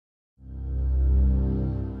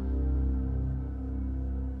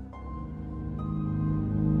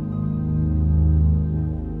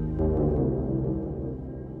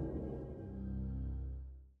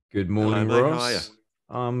Good Hello, morning, mate. How are you? Ross.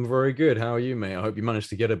 I'm very good. How are you, mate? I hope you managed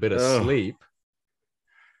to get a bit of Oh, sleep.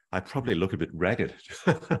 I probably look a bit ragged.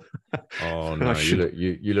 Oh I no, you should. look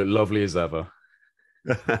you look lovely as ever.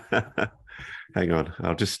 Hang on.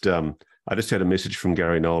 I just had a message from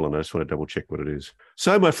Gary Nolan. I just want to double check what it is.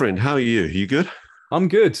 So, my friend, how are you? You good? I'm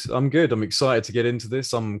good. I'm good. I'm excited to get into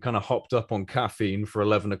this. I'm kind of hopped up on caffeine for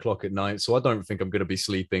 11 o'clock at night, so I don't think I'm going to be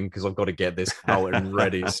sleeping because I've got to get this out and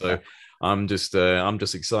ready. So I'm just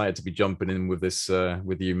excited to be jumping in with this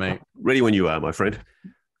with you, mate. Ready when you are, my friend.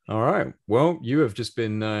 All right. Well, you have just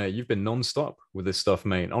been you've been nonstop with this stuff,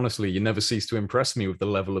 mate. Honestly, you never cease to impress me with the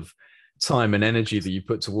level of time and energy that you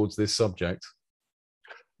put towards this subject.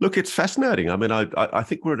 Look, it's fascinating. I mean, I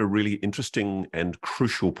think we're at a really interesting and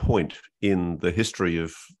crucial point in the history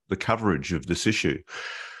of the coverage of this issue.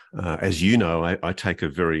 As you know, I take a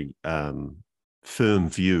very firm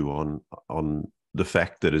view on the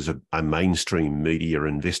fact that as a mainstream media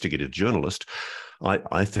investigative journalist,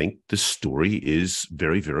 I think this story is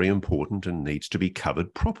very, very important and needs to be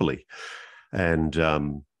covered properly.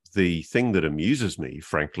 And the thing that amuses me,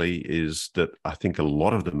 frankly, is that I think a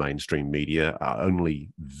lot of the mainstream media are only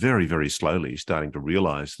very, very slowly starting to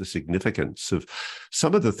realize the significance of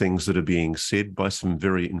some of the things that are being said by some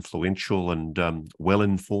very influential and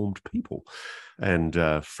well-informed people. And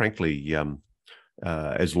frankly,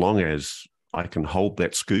 as long as I can hold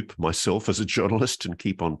that scoop myself as a journalist and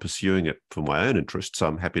keep on pursuing it for my own interests,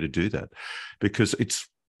 I'm happy to do that because it's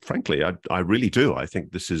frankly, I really do. I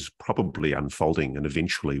think this is probably unfolding and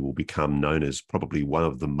eventually will become known as probably one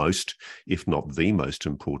of the most, if not the most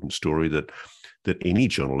important story that any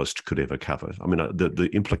journalist could ever cover. I mean, the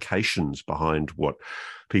implications behind what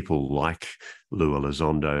people like Lou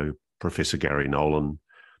Elizondo, Professor Gary Nolan,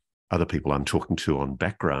 other people I'm talking to on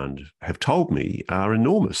background have told me are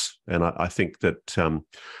enormous. And I think that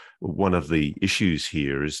one of the issues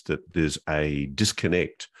here is that there's a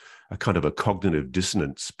disconnect, a kind of a cognitive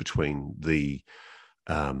dissonance between the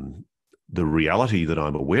reality that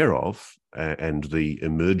I'm aware of and the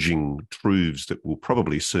emerging truths that will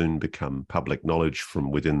probably soon become public knowledge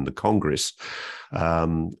from within the Congress,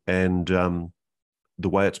 and the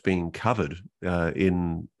way it's being covered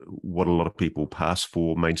in what a lot of people pass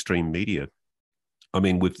for mainstream media. I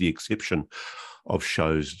mean, with the exception of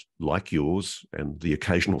shows like yours and the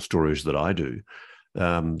occasional stories that I do,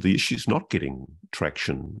 the issue's not getting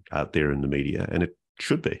traction out there in the media, and it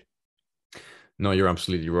should be. No, you're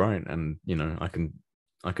absolutely right, and I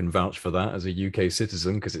can vouch for that as a UK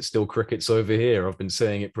citizen because it's still crickets over here. I've been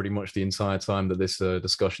saying it pretty much the entire time that this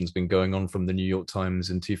discussion's been going on from the New York Times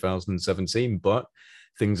in 2017, but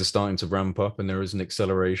things are starting to ramp up and there is an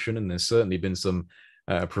acceleration, and there's certainly been some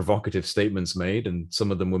provocative statements made, and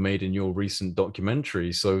some of them were made in your recent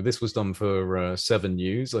documentary. So this was done for Seven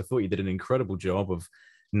News. I thought you did an incredible job of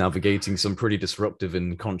navigating some pretty disruptive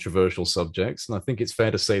and controversial subjects. And I think it's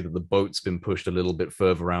fair to say that the boat's been pushed a little bit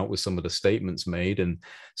further out with some of the statements made and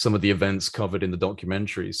some of the events covered in the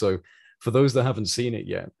documentary. So, for those that haven't seen it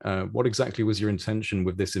yet, what exactly was your intention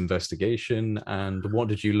with this investigation and what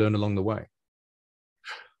did you learn along the way?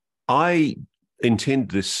 I intend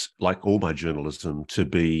this, like all my journalism, to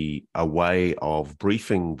be a way of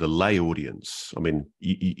briefing the lay audience. I mean,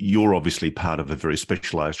 you're obviously part of a very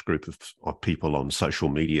specialized group of people on social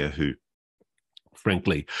media who,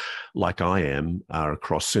 frankly, like I am, are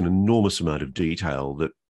across an enormous amount of detail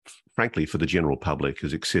that, frankly, for the general public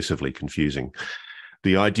is excessively confusing.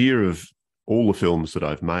 The idea of all the films that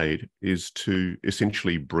I've made is to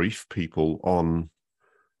essentially brief people on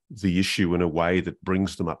the issue in a way that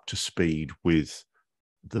brings them up to speed with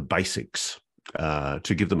the basics,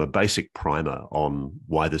 to give them a basic primer on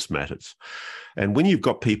why this matters. And when you've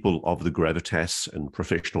got people of the gravitas and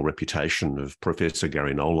professional reputation of Professor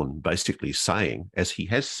Gary Nolan basically saying, as he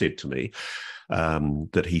has said to me,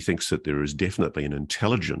 that he thinks that there is definitely an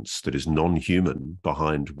intelligence that is non-human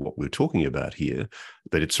behind what we're talking about here,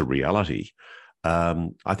 that it's a reality,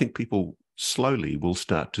 I think people slowly will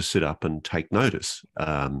start to sit up and take notice.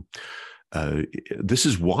 This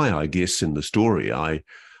is why, I guess, in the story, I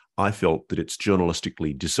felt that it's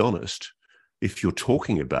journalistically dishonest if you're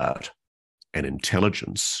talking about an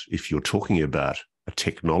intelligence, if you're talking about a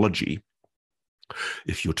technology,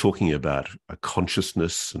 if you're talking about a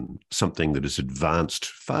consciousness and something that is advanced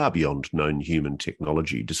far beyond known human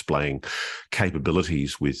technology, displaying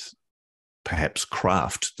capabilities with perhaps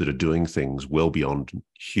craft that are doing things well beyond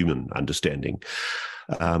human understanding.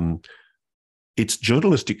 It's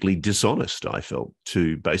journalistically dishonest, I felt,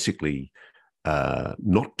 to basically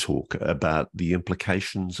not talk about the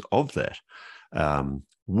implications of that.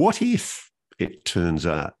 What if it turns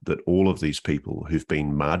out that all of these people who've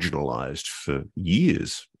been marginalized for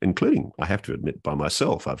years, including, I have to admit, by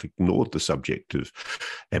myself, I've ignored the subject of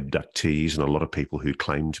abductees and a lot of people who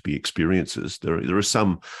claim to be experiencers.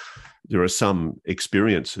 There are some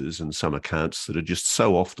experiences and some accounts that are just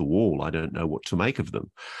so off the wall, I don't know what to make of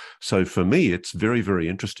them. So for me, it's very, very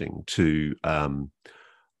interesting to,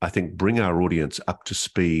 I think, bring our audience up to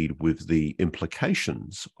speed with the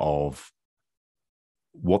implications of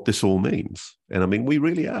what this all means. And I mean, we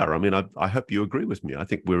really are. I mean, I hope you agree with me. I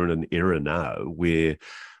think we're in an era now where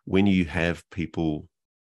when you have people,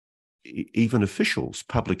 even officials,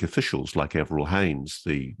 public officials like Avril Haines,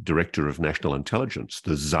 the Director of National Intelligence,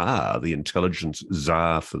 the Tsar, the intelligence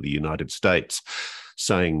czar for the United States,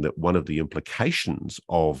 saying that one of the implications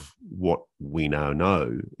of what we now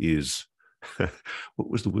know is, what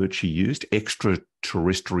was the word she used?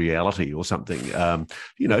 Extraterrestriality or something.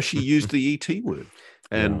 She used the ET word.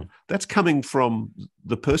 And that's coming from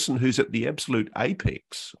the person who's at the absolute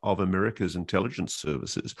apex of America's intelligence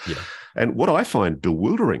services. Yeah. And what I find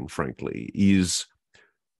bewildering, frankly, is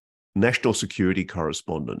national security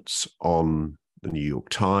correspondents on the New York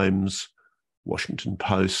Times, Washington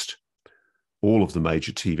Post, all of the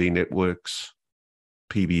major TV networks,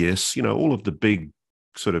 PBS, all of the big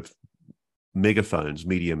sort of megaphones,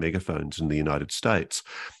 media megaphones in the United States.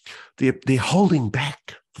 They're holding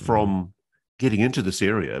back from getting into this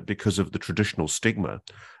area because of the traditional stigma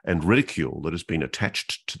and ridicule that has been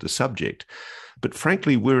attached to the subject. But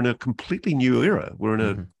frankly, we're in a completely new era. We're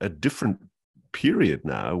in a different period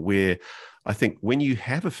now where I think when you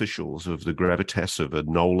have officials of the gravitas of a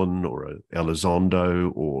Nolan or a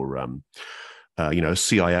Elizondo or,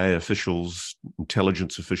 CIA officials,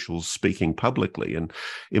 intelligence officials speaking publicly and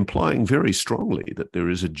implying very strongly that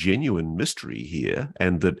there is a genuine mystery here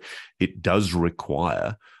and that it does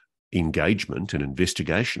require engagement and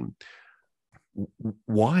investigation,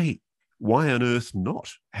 why on earth not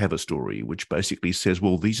have a story which basically says,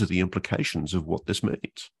 well, these are the implications of what this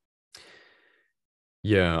means?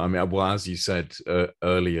 Yeah, I mean, well, as you said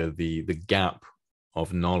earlier, the gap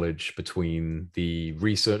of knowledge between the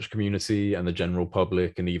research community and the general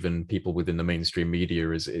public and even people within the mainstream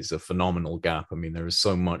media is a phenomenal gap. I mean, there is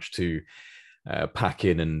so much to pack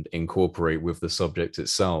in and incorporate with the subject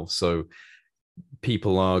itself. So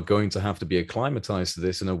people are going to have to be acclimatized to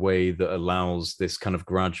this in a way that allows this kind of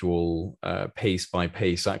gradual pace by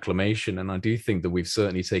pace acclimation. And I do think that we've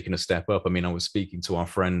certainly taken a step up. I mean, I was speaking to our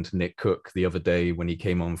friend Nick Cook the other day when he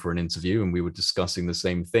came on for an interview, and we were discussing the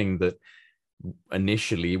same thing, that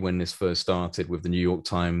initially when this first started with the New York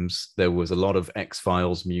Times, there was a lot of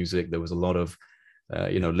X-Files music. There was a lot of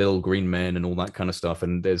Little Green Men and all that kind of stuff.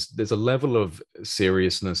 And there's a level of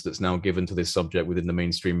seriousness that's now given to this subject within the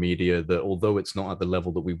mainstream media that, although it's not at the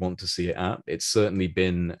level that we want to see it at, it's certainly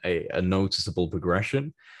been a noticeable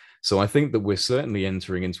progression. So I think that we're certainly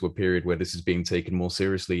entering into a period where this is being taken more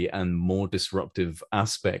seriously and more disruptive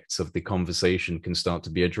aspects of the conversation can start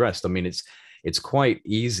to be addressed. I mean, it's quite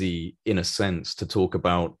easy in a sense to talk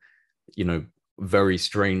about, very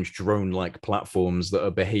strange drone-like platforms that are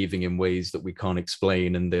behaving in ways that we can't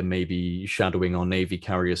explain, and they're maybe shadowing our Navy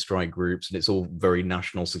carrier strike groups, and it's all very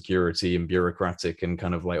national security and bureaucratic and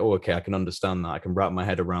kind of like, oh, okay, I can understand that. I can wrap my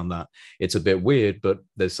head around that. It's a bit weird, but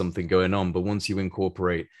there's something going on. But once you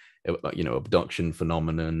incorporate, abduction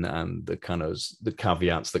phenomenon and the kind of the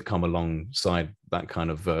caveats that come alongside that kind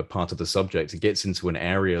of part of the subject, it gets into an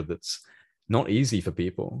area that's not easy for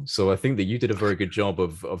people. So I think that you did a very good job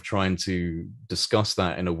of trying to discuss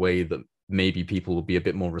that in a way that maybe people will be a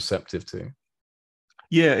bit more receptive to.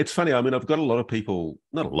 Yeah, it's funny. I mean, I've got a lot of people,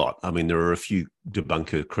 not a lot. I mean, there are a few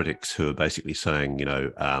debunker critics who are basically saying,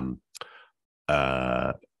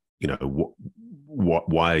 why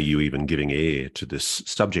are you even giving air to this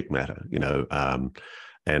subject matter?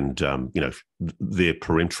 Their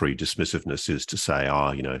peremptory dismissiveness is to say,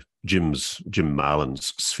 Jim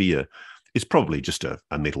Marlin's sphere is probably just a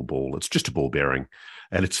metal ball. It's just a ball bearing.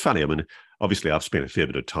 And it's funny. I mean, obviously, I've spent a fair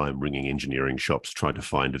bit of time ringing engineering shops trying to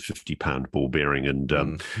find a 50-pound ball bearing, and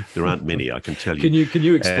there aren't many, I can tell you. Can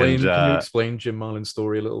you explain Jim Marlin's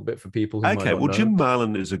story a little bit for people who might not know? Jim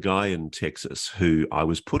Marlin is a guy in Texas who I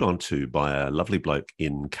was put onto by a lovely bloke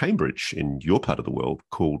in Cambridge, in your part of the world,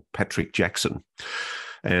 called Patrick Jackson.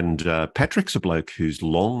 And Patrick's a bloke who's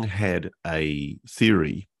long had a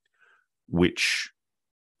theory which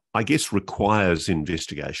I guess requires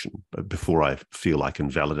investigation before I feel I can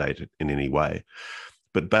validate it in any way.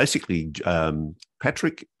 But basically,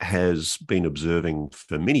 Patrick has been observing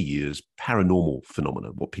for many years paranormal phenomena,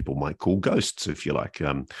 what people might call ghosts, if you like,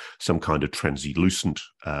 some kind of translucent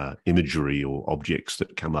imagery or objects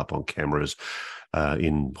that come up on cameras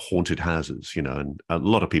in haunted houses, and a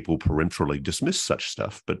lot of people peremptorily dismiss such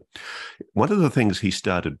stuff. But one of the things he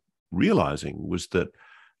started realizing was that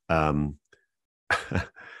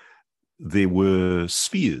there were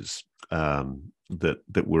spheres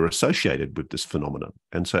that were associated with this phenomenon.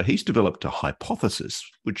 And so he's developed a hypothesis,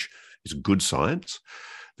 which is good science,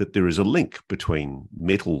 that there is a link between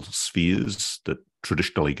metal spheres that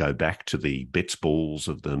traditionally go back to the Betz balls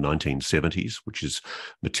of the 1970s, which is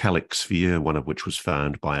metallic sphere, one of which was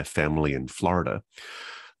found by a family in Florida,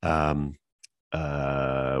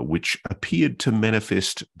 which appeared to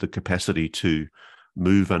manifest the capacity to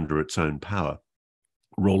move under its own power,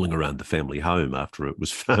 rolling around the family home after it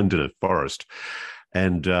was found in a forest.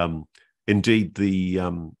 And indeed,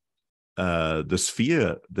 the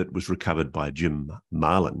sphere that was recovered by Jim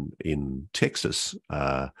Marlin in Texas,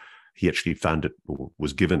 he actually found it, or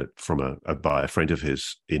was given it from by a friend of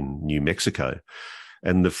his in New Mexico.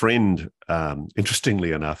 And the friend,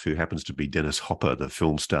 interestingly enough, who happens to be Dennis Hopper, the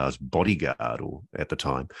film star's bodyguard, or at the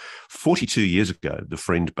time, 42 years ago, the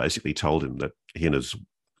friend basically told him that he and his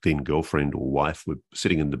then girlfriend or wife were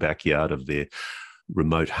sitting in the backyard of their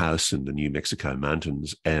remote house in the New Mexico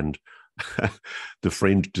mountains, and the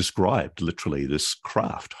friend described literally this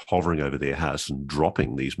craft hovering over their house and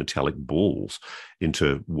dropping these metallic balls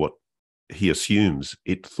into what he assumes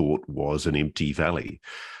it thought was an empty valley.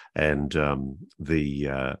 And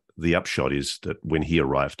the upshot is that when he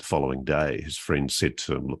arrived the following day, his friend said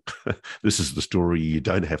to him, "Look, this is the story. You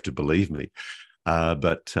don't have to believe me.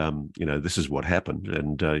 But this is what happened,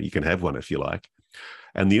 and you can have one if you like."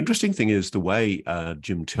 And the interesting thing is the way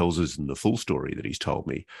Jim tells us in the full story that he's told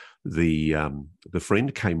me, the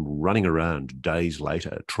friend came running around days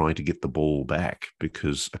later trying to get the ball back,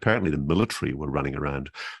 because apparently the military were running around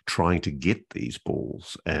trying to get these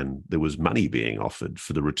balls, and there was money being offered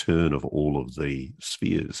for the return of all of the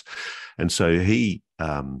spheres. And so he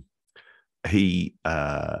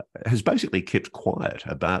has basically kept quiet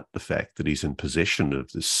about the fact that he's in possession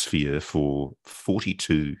of this sphere for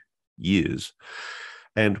 42 years.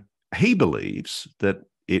 And he believes that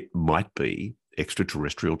it might be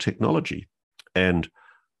extraterrestrial technology. And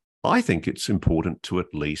I think it's important to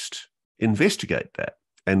at least investigate that.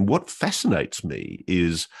 And what fascinates me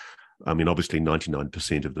is, obviously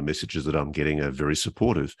 99% of the messages that I'm getting are very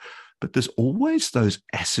supportive, but there's always those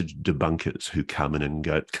acid debunkers who come in and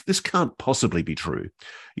go, "This can't possibly be true."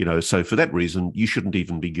 So for that reason, you shouldn't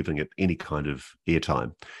even be giving it any kind of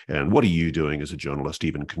airtime. And what are you doing as a journalist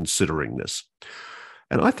even considering this?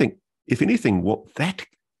 And I think, if anything, what that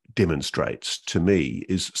demonstrates to me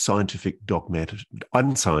is unscientific dogmaticism.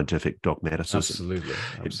 Absolutely.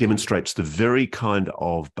 It demonstrates the very kind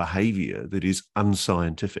of behavior that is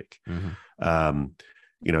unscientific. Mm-hmm.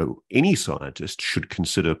 Any scientist should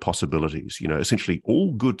consider possibilities. Essentially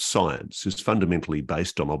all good science is fundamentally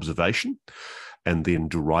based on observation and then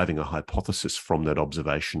deriving a hypothesis from that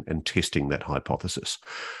observation and testing that hypothesis.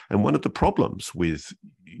 And one of the problems with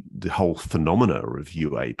the whole phenomena of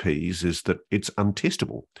UAPs is that it's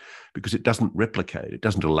untestable because it doesn't replicate. It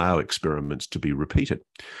doesn't allow experiments to be repeated.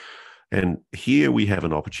 And here we have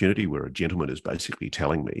an opportunity where a gentleman is basically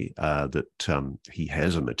telling me that he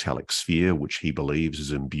has a metallic sphere which he believes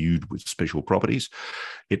is imbued with special properties.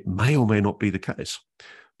 It may or may not be the case,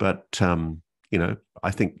 but I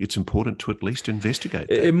think it's important to at least investigate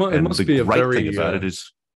that. It must be a very thing about it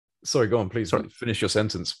is. Sorry, go on, please. Finish your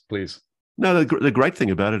sentence, please. No, the great thing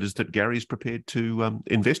about it is that Gary's prepared to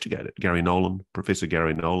investigate it. Professor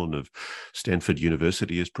Gary Nolan of Stanford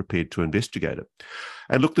University is prepared to investigate it.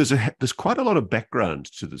 And look, there's quite a lot of background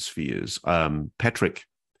to the spheres. Patrick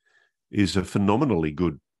is a phenomenally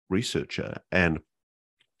good researcher, and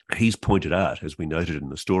he's pointed out, as we noted in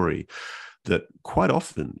the story, that quite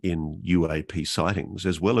often in UAP sightings,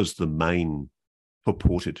 as well as the main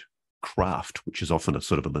purported craft, which is often a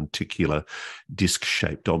sort of a lenticular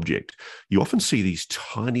disc-shaped object, you often see these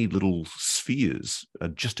tiny little spheres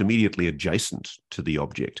just immediately adjacent to the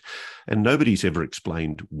object. And nobody's ever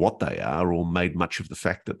explained what they are or made much of the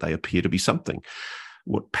fact that they appear to be something.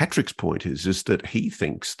 What Patrick's point is that he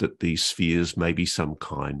thinks that these spheres may be some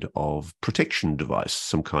kind of protection device,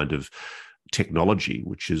 some kind of technology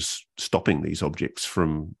which is stopping these objects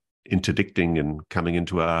from interdicting and coming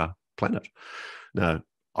into our planet. Now,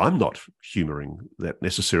 I'm not humoring that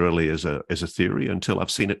necessarily as a theory until I've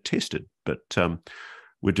seen it tested, but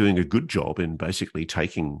we're doing a good job in basically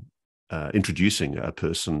taking introducing a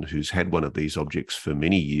person who's had one of these objects for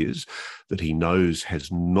many years that he knows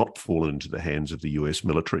has not fallen into the hands of the US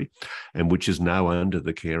military, and which is now under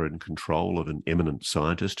the care and control of an eminent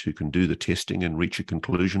scientist who can do the testing and reach a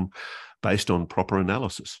conclusion based on proper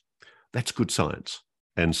analysis. That's good science.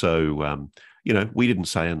 And so, we didn't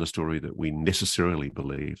say in the story that we necessarily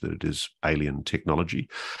believe that it is alien technology.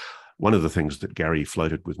 One of the things that Gary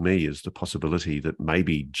floated with me is the possibility that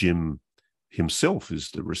maybe Jim himself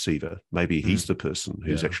is the receiver. Maybe he's the person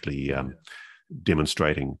who's actually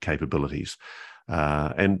demonstrating capabilities.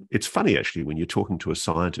 And it's funny, actually, when you're talking to a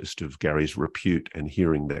scientist of Gary's repute and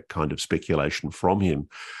hearing that kind of speculation from him,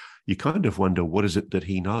 you kind of wonder, what is it that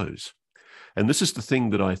he knows? And this is the thing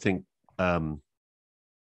that I think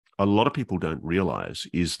a lot of people don't realize,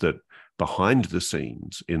 is that behind the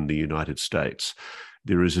scenes in the United States,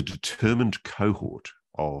 there is a determined cohort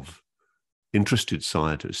of interested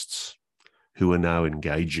scientists who are now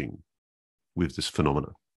engaging with this phenomena.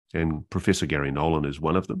 And Professor Gary Nolan is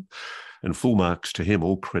one of them. And full marks to him,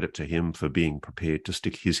 all credit to him for being prepared to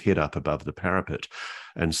stick his head up above the parapet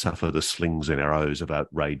and suffer the slings and arrows of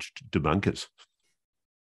outraged debunkers.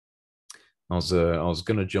 I was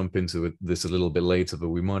going to jump into this a little bit later, but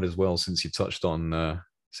we might as well, since you touched on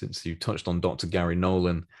Dr. Gary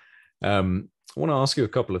Nolan. I want to ask you a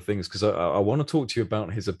couple of things, because I want to talk to you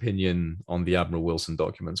about his opinion on the Admiral Wilson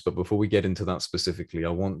documents. But before we get into that specifically, I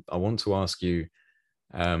want to ask you,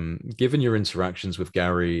 given your interactions with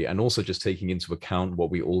Gary, and also just taking into account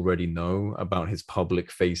what we already know about his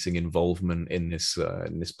public-facing involvement in this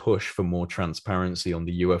push for more transparency on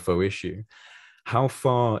the UFO issue, how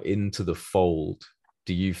far into the fold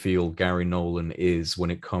do you feel Gary Nolan is when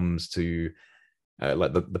it comes to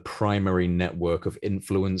like the primary network of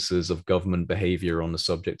influencers of government behavior on the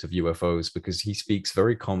subject of UFOs? Because he speaks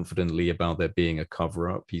very confidently about there being a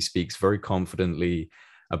cover-up. He speaks very confidently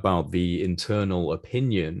about the internal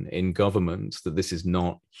opinion in government that this is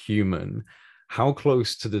not human. How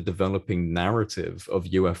close to the developing narrative of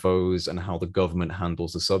UFOs and how the government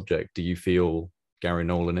handles the subject do you feel Gary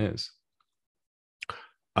Nolan is?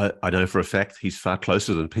 I know for a fact he's far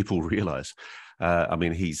closer than people realize. I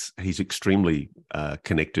mean, he's extremely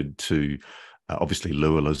connected to obviously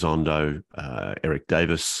Lua Elizondo, Eric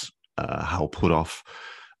Davis, Hal Puthoff,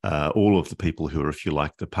 all of the people who are, if you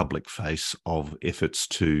like, the public face of efforts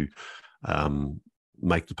to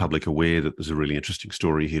make the public aware that there's a really interesting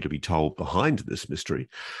story here to be told behind this mystery.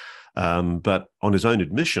 But on his own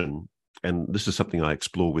admission, and this is something I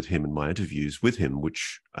explore with him in my interviews with him,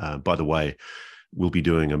 which, by the way, we'll be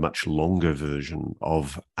doing a much longer version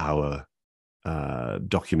of our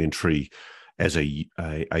documentary as a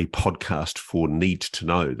podcast for Need to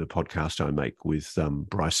Know, the podcast I make with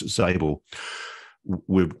Bryce Zabel.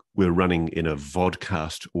 We're running in a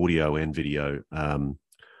vodcast audio and video,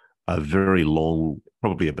 a very long,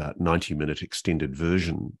 probably about 90-minute extended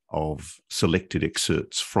version of selected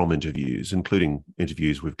excerpts from interviews, including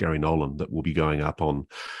interviews with Gary Nolan, that will be going up on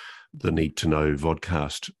the Need to Know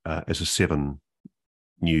vodcast as a 7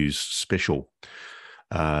 News special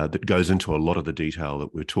that goes into a lot of the detail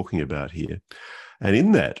that we're talking about here. And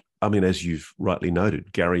in that, I mean, as you've rightly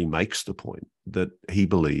noted, Gary makes the point that he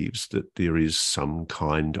believes that there is some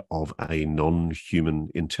kind of a non-human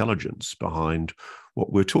intelligence behind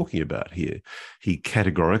what we're talking about here. He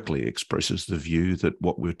categorically expresses the view that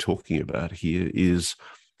what we're talking about here is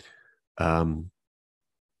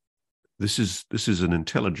this is an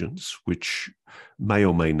intelligence which may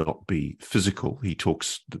or may not be physical. He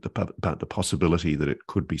talks about the possibility that it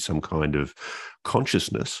could be some kind of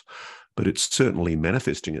consciousness, but it's certainly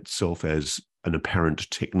manifesting itself as an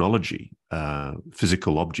apparent technology,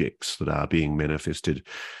 physical objects that are being manifested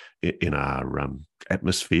in our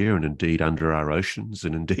atmosphere, and indeed under our oceans,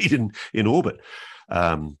 and indeed in orbit.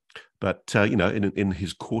 But in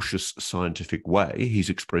his cautious scientific way, he's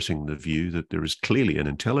expressing the view that there is clearly an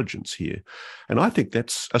intelligence here. And I think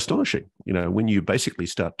that's astonishing. When you basically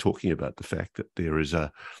start talking about the fact that there is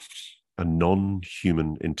a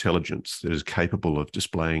non-human intelligence that is capable of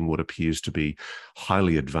displaying what appears to be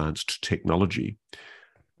highly advanced technology,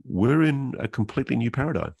 we're in a completely new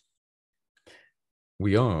paradigm.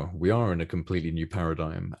 We are in a completely new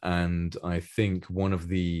paradigm. And I think one of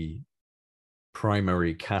the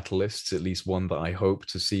primary catalysts, at least one that I hope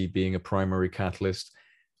to see being a primary catalyst,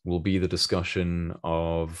 will be the discussion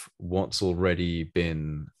of what's already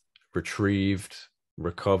been retrieved,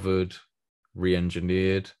 recovered,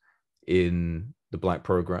 re-engineered in the black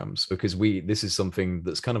programs. Because this is something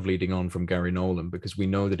that's kind of leading on from Gary Nolan, because we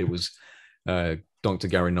know that it was Dr.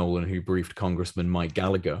 Gary Nolan who briefed Congressman Mike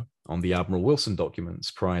Gallagher on the Admiral Wilson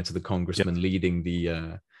documents prior to the congressman leading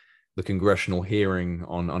the the congressional hearing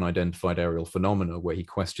on unidentified aerial phenomena, where he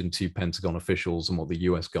questioned two Pentagon officials and what the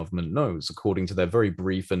US government knows. According to their very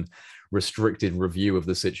brief and restricted review of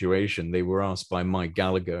the situation, they were asked by Mike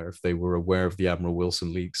Gallagher if they were aware of the Admiral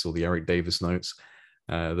Wilson leaks or the Eric Davis notes.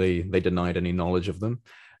 They denied any knowledge of them.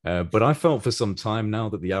 But I felt for some time now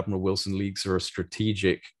that the Admiral Wilson leaks are a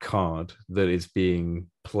strategic card that is being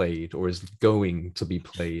played or is going to be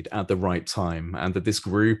played at the right time, and that this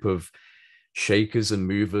group of shakers and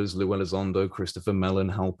movers, Lou Elizondo, Christopher Mellon,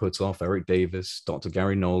 Hal Puthoff, Eric Davis, Dr.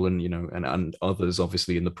 Gary Nolan, and others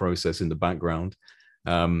obviously in the process in the background,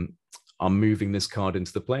 are moving this card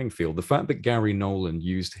into the playing field. The fact that Gary Nolan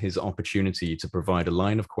used his opportunity to provide a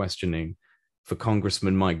line of questioning for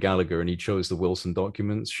Congressman Mike Gallagher, and he chose the Wilson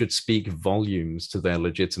documents, should speak volumes to their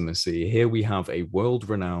legitimacy. Here we have a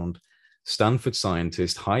world-renowned Stanford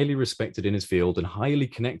scientist, highly respected in his field and highly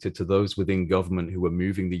connected to those within government who are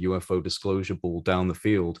moving the UFO disclosure ball down the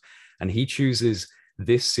field. And he chooses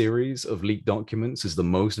this series of leaked documents as the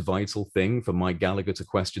most vital thing for Mike Gallagher to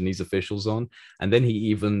question these officials on. And then he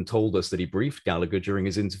even told us that he briefed Gallagher during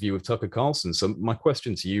his interview with Tucker Carlson. So my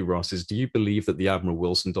question to you, Ross, is do you believe that the Admiral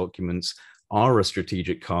Wilson documents are a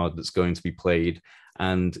strategic card that's going to be played?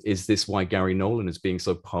 And is this why Gary Nolan is being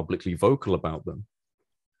so publicly vocal about them?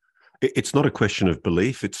 It's not a question of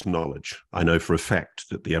belief, it's knowledge. I know for a fact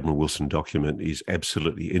that the Admiral Wilson document is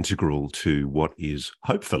absolutely integral to what is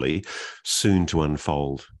hopefully soon to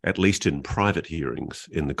unfold, at least in private hearings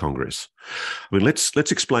in the Congress. I mean, let's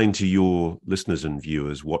explain to your listeners and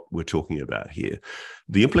viewers what we're talking about here.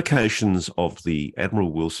 The implications of the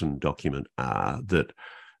Admiral Wilson document are that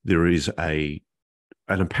there is an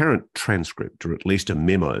apparent transcript, or at least a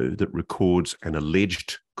memo, that records an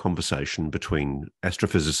alleged conversation between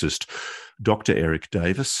astrophysicist Dr. Eric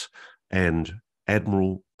Davis and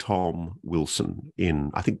Admiral Tom Wilson in,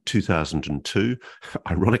 I think, 2002,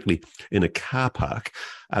 ironically, in a car park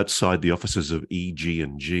outside the offices of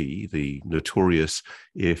EG&G, the notorious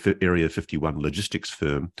Area 51 logistics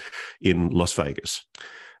firm in Las Vegas.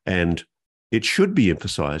 And it should be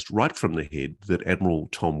emphasized right from the head that Admiral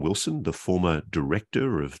Tom Wilson, the former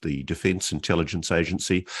director of the Defense Intelligence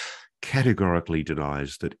Agency, categorically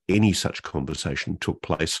denies that any such conversation took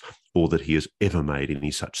place or that he has ever made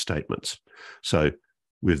any such statements. So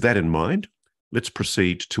with that in mind, let's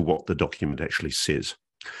proceed to what the document actually says.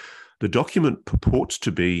 The document purports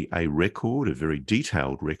to be a record, a very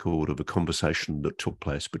detailed record of a conversation that took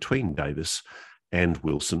place between Davis and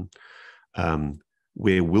Wilson,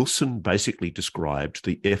 where Wilson basically described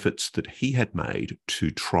the efforts that he had made to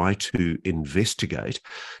try to investigate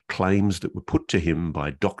claims that were put to him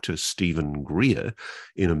by Dr. Stephen Greer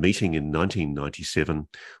in a meeting in 1997,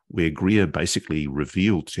 where Greer basically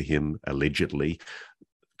revealed to him, allegedly,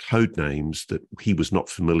 code names that he was not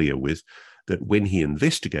familiar with, that when he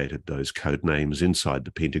investigated those code names inside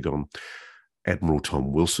the Pentagon, Admiral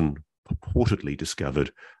Tom Wilson purportedly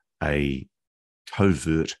discovered a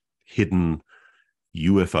covert, hidden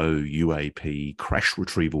UFO, UAP crash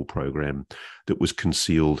retrieval program that was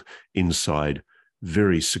concealed inside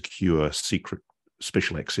very secure, secret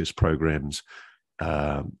special access programs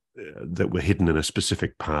that were hidden in a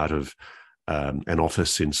specific part of an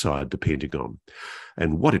office inside the Pentagon.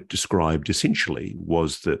 And what it described essentially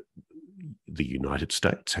was that the United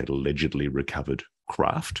States had allegedly recovered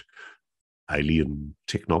craft, alien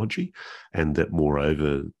technology, and that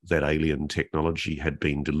moreover, that alien technology had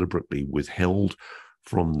been deliberately withheld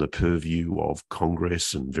from the purview of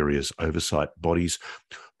Congress and various oversight bodies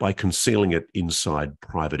by concealing it inside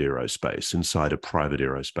private aerospace, inside a private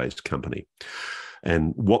aerospace company.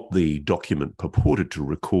 And what the document purported to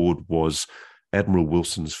record was Admiral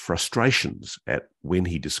Wilson's frustrations at when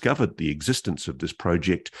he discovered the existence of this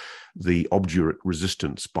project, the obdurate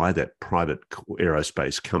resistance by that private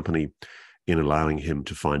aerospace company in allowing him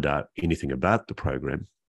to find out anything about the program,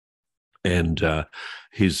 and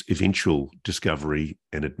his eventual discovery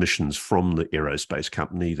and admissions from the aerospace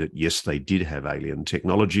company that, yes, they did have alien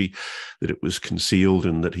technology, that it was concealed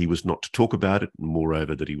and that he was not to talk about it, and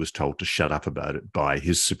moreover, that he was told to shut up about it by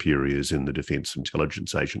his superiors in the Defense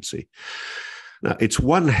Intelligence Agency. Now, it's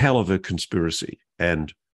one hell of a conspiracy,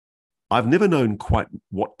 and I've never known quite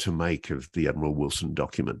what to make of the Admiral Wilson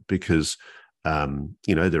document because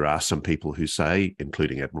there are some people who say,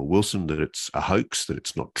 including Admiral Wilson, that it's a hoax, that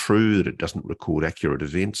it's not true, that it doesn't record accurate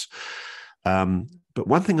events. But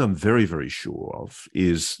one thing I'm very, very sure of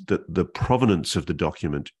is that the provenance of the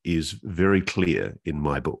document is very clear in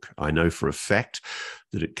my book. I know for a fact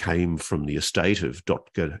that it came from the estate of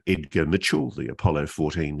Dr. Edgar Mitchell, the Apollo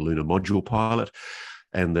 14 lunar module pilot.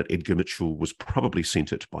 and that Edgar Mitchell was probably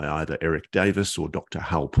sent it by either Eric Davis or Dr.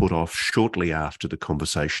 Hal Puthoff shortly after the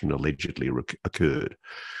conversation allegedly occurred.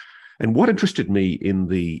 And what interested me in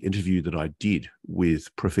the interview that I did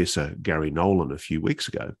with Professor Gary Nolan a few weeks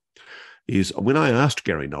ago is when I asked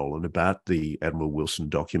Gary Nolan about the Admiral Wilson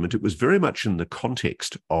document, it was very much in the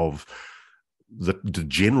context of the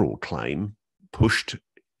general claim, pushed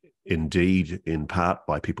indeed in part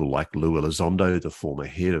by people like Lou Elizondo, the former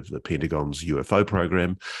head of the Pentagon's UFO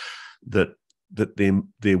program, that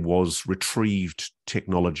there was retrieved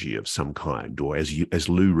technology of some kind, or as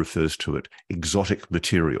Lou refers to it, exotic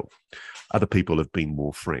material. Other people have been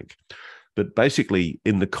more frank. But basically,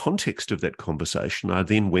 in the context of that conversation, I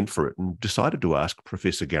then went for it and decided to ask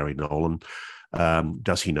Professor Gary Nolan,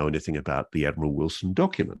 does he know anything about the Admiral Wilson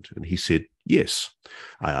document? And he said, yes.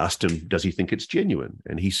 I asked him, does he think it's genuine?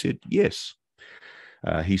 And he said, yes.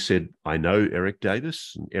 He said, I know Eric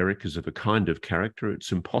Davis, and Eric is of a kind of character,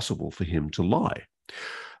 it's impossible for him to lie.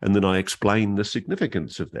 And then I explained the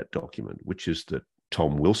significance of that document, which is that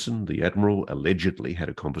Tom Wilson, the Admiral, allegedly had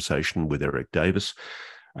a conversation with Eric Davis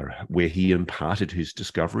where he imparted his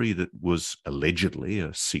discovery that was allegedly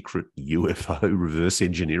a secret UFO reverse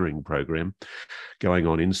engineering program going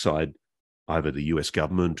on inside either the US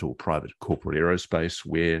government or private corporate aerospace,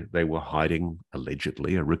 where they were hiding,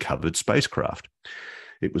 allegedly, a recovered spacecraft.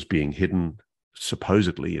 It was being hidden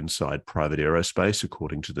supposedly inside private aerospace,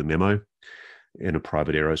 according to the memo, in a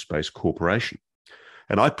private aerospace corporation.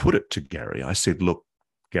 And I put it to Gary. I said, look,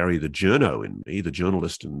 Gary, the journo in me, the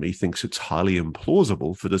journalist in me, thinks it's highly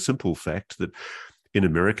implausible for the simple fact that in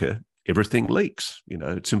America, everything leaks. You know,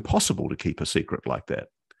 it's impossible to keep a secret like that.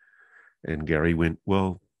 And Gary went,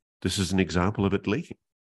 well, this is an example of it leaking.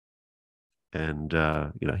 And,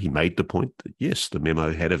 he made the point that, yes, the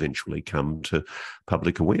memo had eventually come to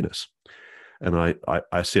public awareness. And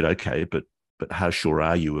I said, okay, but how sure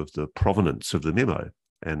are you of the provenance of the memo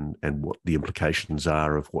and what the implications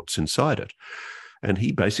are of what's inside it? And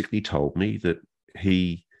he basically told me that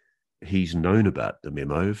he's known about the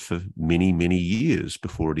memo for many, many years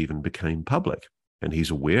before it even became public. And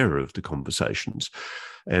he's aware of the conversations.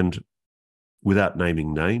 And without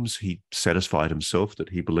naming names, he satisfied himself that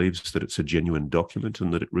he believes that it's a genuine document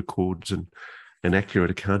and that it records an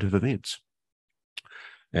accurate account of events.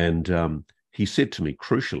 And he said to me,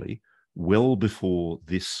 crucially, well before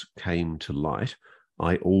this came to light,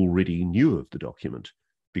 I already knew of the document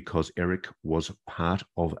because Eric was part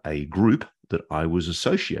of a group that I was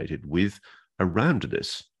associated with around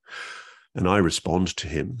this. And I respond to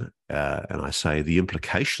him and I say, the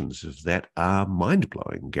implications of that are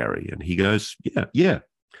mind-blowing, Gary. And he goes, yeah.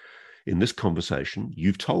 In this conversation,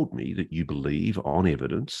 you've told me that you believe on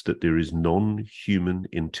evidence that there is non-human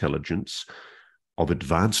intelligence of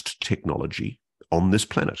advanced technology on this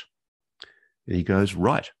planet. And he goes,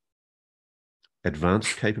 right.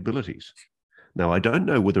 Advanced capabilities. Now, I don't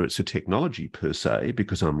know whether it's a technology per se,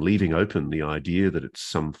 because I'm leaving open the idea that it's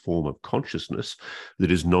some form of consciousness that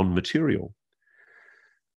is non-material.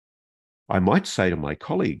 I might say to my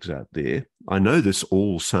colleagues out there, I know this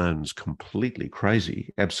all sounds completely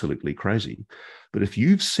crazy, absolutely crazy, but if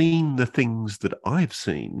you've seen the things that I've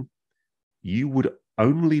seen, you would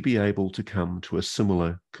only be able to come to a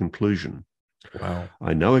similar conclusion. Wow.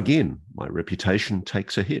 I know, again, my reputation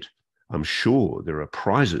takes a hit. I'm sure there are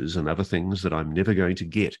prizes and other things that I'm never going to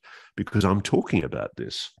get because I'm talking about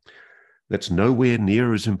this. That's nowhere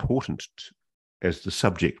near as important as the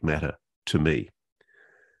subject matter to me.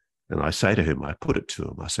 And I say to him, I put it to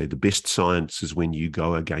him, I say, the best science is when you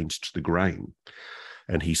go against the grain.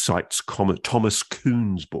 And he cites Thomas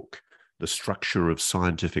Kuhn's book, The Structure of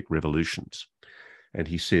Scientific Revolutions. And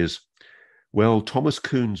he says, well, Thomas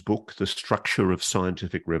Kuhn's book, The Structure of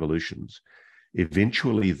Scientific Revolutions,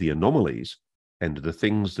 eventually the anomalies and the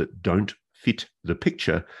things that don't fit the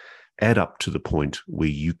picture add up to the point where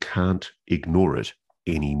you can't ignore it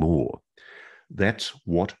anymore. That's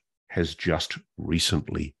what has just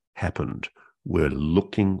recently happened. We're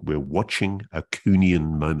watching a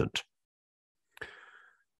Kuhnian moment.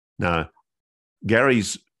 Now,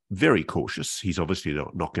 Gary's very cautious. He's obviously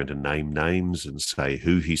not going to name names and say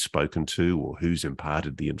who he's spoken to or who's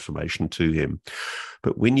imparted the information to him.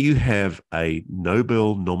 But when you have a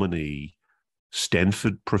Nobel nominee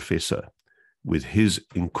Stanford professor with his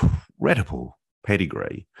incredible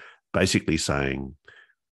pedigree basically saying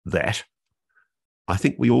that, I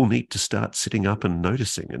think we all need to start sitting up and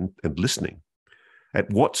noticing and listening. At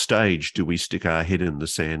what stage do we stick our head in the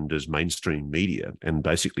sand as mainstream media and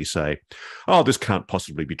basically say, oh, this can't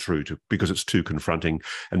possibly be true because it's too confronting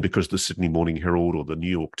and because the Sydney Morning Herald or the New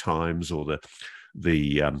York Times or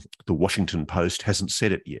the Washington Post hasn't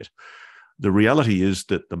said it yet? the reality is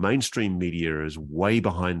that the mainstream media is way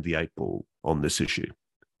behind the eight ball on this issue.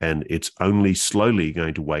 And it's only slowly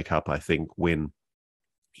going to wake up, I think, when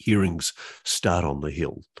hearings start on the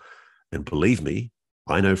Hill. And believe me,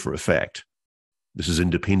 I know for a fact, this is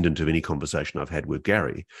independent of any conversation I've had with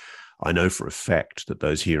Gary, I know for a fact that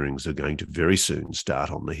those hearings are going to very soon start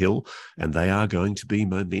on the Hill, and they are going to be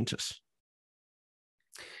momentous.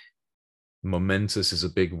 Momentous is a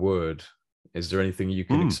big word. Is there anything you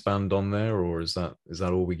can expand on there, or is that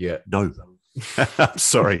all we get? No, I'm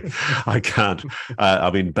sorry, I can't.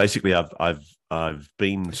 I mean, basically, I've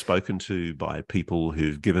been spoken to by people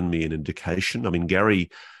who've given me an indication. I mean, Gary,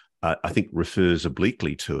 I think, refers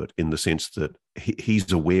obliquely to it in the sense that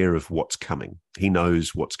he's aware of what's coming. He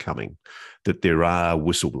knows what's coming, that there are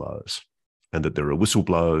whistleblowers, and that there are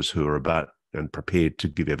whistleblowers who are about and prepared to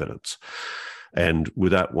give evidence. And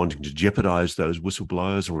without wanting to jeopardize those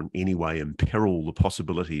whistleblowers or in any way imperil the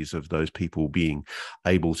possibilities of those people being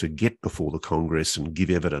able to get before the Congress and give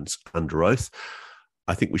evidence under oath,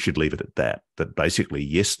 I think we should leave it at that. That basically,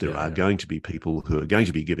 yes, there are going to be people who are going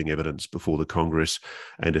to be giving evidence before the Congress.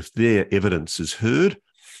 And if their evidence is heard,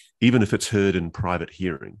 even if it's heard in private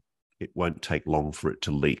hearing, it won't take long for it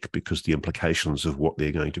to leak, because the implications of what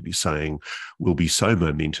they're going to be saying will be so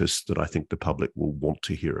momentous that I think the public will want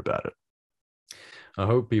to hear about it. I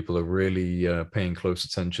hope people are really paying close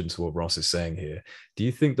attention to what Ross is saying here. Do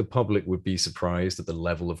you think the public would be surprised at the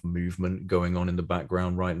level of movement going on in the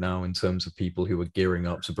background right now in terms of people who are gearing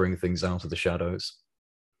up to bring things out of the shadows?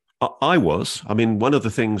 I was. I mean, one of the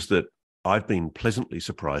things that I've been pleasantly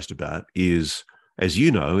surprised about is, as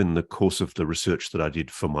you know, in the course of the research that I did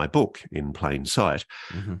for my book, In Plain Sight,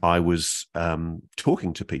 I was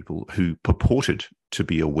talking to people who purported to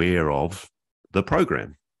be aware of the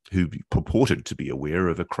program, who purported to be aware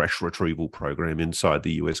of a crash retrieval program inside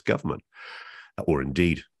the US government, or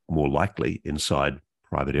indeed, more likely, inside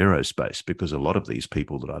private aerospace, because a lot of these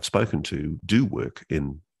people that I've spoken to do work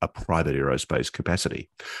in a private aerospace capacity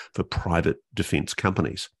for private defense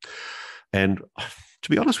companies. And to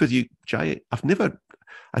be honest with you, Jay, I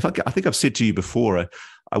think I've said to you before,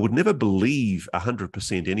 I would never believe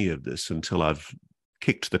 100% any of this until I've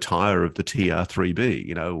kicked the tire of the TR-3B,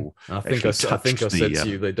 you know. I think I said to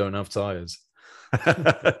you they don't have tires.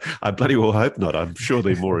 I bloody well hope not. I'm sure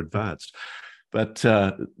they're more advanced. But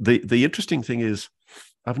the interesting thing is,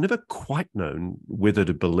 I've never quite known whether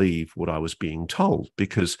to believe what I was being told,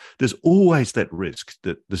 because there's always that risk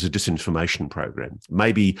that there's a disinformation program.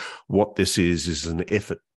 Maybe what this is an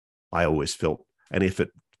effort, I always felt, an effort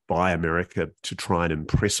by America to try and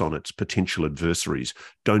impress on its potential adversaries,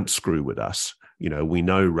 don't screw with us. You know, we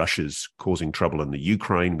know Russia's causing trouble in the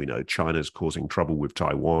Ukraine. We know China's causing trouble with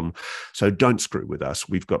Taiwan. So don't screw with us.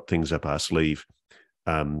 We've got things up our sleeve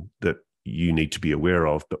that you need to be aware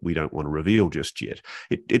of, but we don't want to reveal just yet.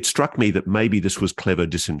 It struck me that maybe this was clever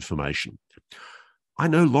disinformation. I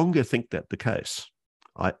no longer think that the case.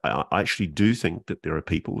 I actually do think that there are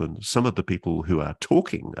people, and some of the people who are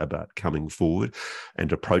talking about coming forward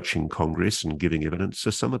and approaching Congress and giving evidence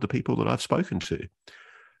are some of the people that I've spoken to.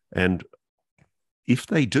 And if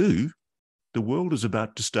they do, the world is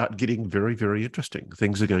about to start getting very, very interesting.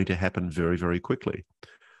 Things are going to happen very, very quickly.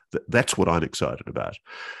 That's what I'm excited about.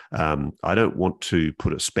 I don't want to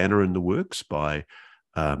put a spanner in the works by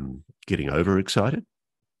getting overexcited.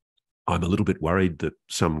 I'm a little bit worried that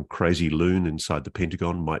some crazy loon inside the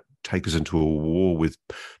Pentagon might take us into a war with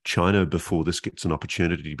China before this gets an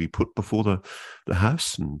opportunity to be put before the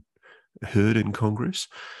House and heard in Congress.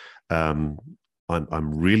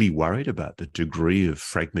 I'm really worried about the degree of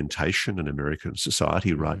fragmentation in American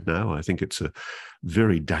society right now. I think it's a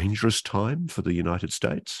very dangerous time for the United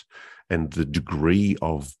States, and the degree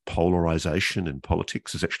of polarization in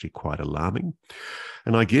politics is actually quite alarming.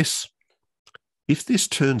 And I guess if this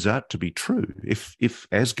turns out to be true, if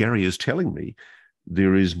as Gary is telling me,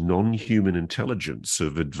 there is non-human intelligence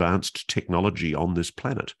of advanced technology on this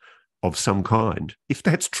planet of some kind, if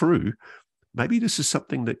that's true, maybe this is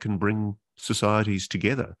something that can bring societies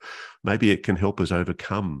together. Maybe it can help us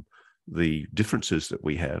overcome the differences that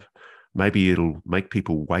we have. Maybe it'll make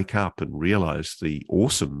people wake up and realize the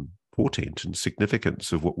awesome portent and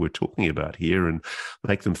significance of what we're talking about here and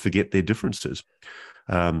make them forget their differences.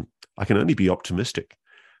 I can only be optimistic,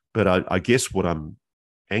 but I guess what I'm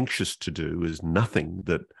anxious to do is nothing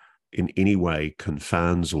that in any way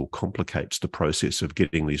confounds or complicates the process of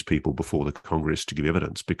getting these people before the Congress to give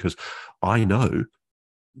evidence, because I know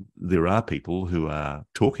there are people who are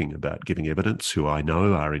talking about giving evidence, who I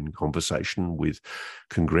know are in conversation with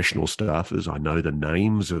congressional staffers. I know the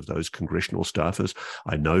names of those congressional staffers.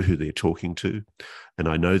 I know who they're talking to. And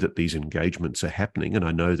I know that these engagements are happening. And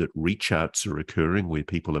I know that reach outs are occurring where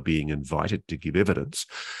people are being invited to give evidence.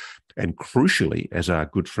 And crucially, as our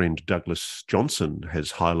good friend Douglas Johnson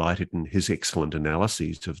has highlighted in his excellent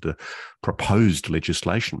analyses of the proposed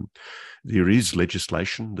legislation, there is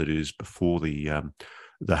legislation that is before the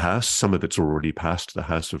House. Some of it's already passed the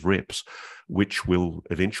House of Reps, which will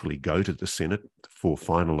eventually go to the Senate for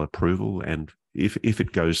final approval. And if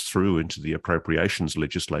it goes through into the appropriations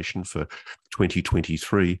legislation for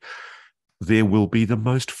 2023, there will be the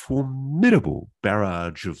most formidable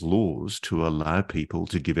barrage of laws to allow people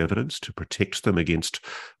to give evidence, to protect them against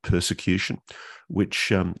persecution,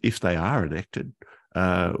 which, if they are enacted,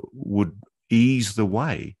 would ease the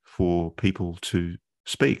way for people to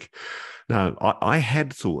speak. Now, I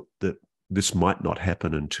had thought that this might not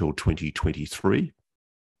happen until 2023,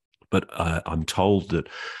 but I'm told that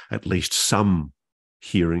at least some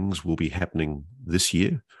hearings will be happening this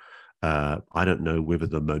year. I don't know whether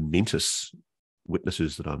the momentous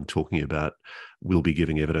witnesses that I'm talking about will be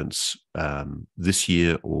giving evidence this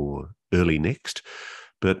year or early next,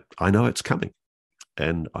 but I know it's coming.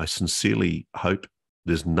 And I sincerely hope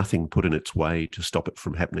there's nothing put in its way to stop it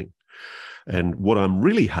from happening. And what I'm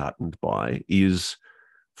really heartened by is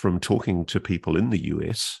from talking to people in the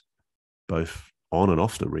US, both on and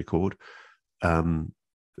off the record,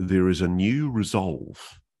 there is a new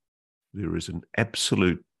resolve. There is an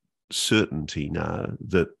absolute certainty now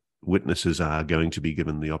that witnesses are going to be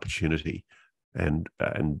given the opportunity. And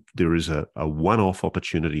there is a one-off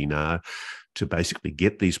opportunity now to basically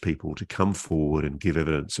get these people to come forward and give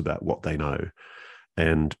evidence about what they know.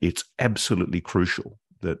 And it's absolutely crucial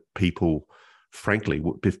that people, frankly,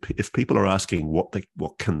 if people are asking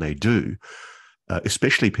what can they do,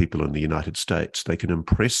 especially people in the United States, they can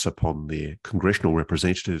impress upon their congressional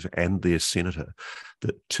representative and their senator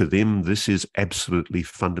that to them this is absolutely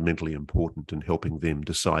fundamentally important in helping them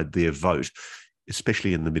decide their vote,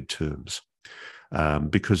 especially in the midterms.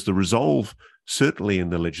 Because the resolve, certainly in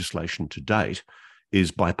the legislation to date,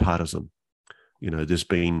 is bipartisan. There's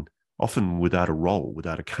been, often without a roll,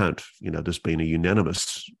 without a count, there's been a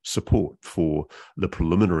unanimous support for the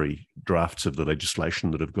preliminary drafts of the legislation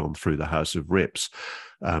that have gone through the House of Reps,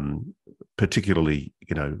 particularly,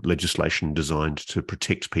 legislation designed to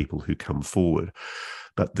protect people who come forward.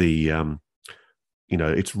 But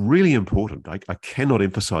it's really important. I cannot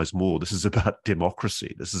emphasize more. This is about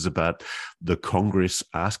democracy. This is about the Congress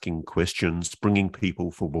asking questions, bringing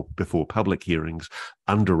people before public hearings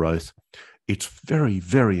under oath. It's very,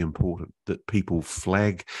 very important that people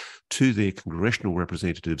flag to their congressional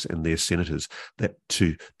representatives and their senators that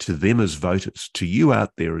to them as voters, to you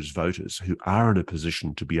out there as voters who are in a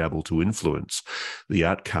position to be able to influence the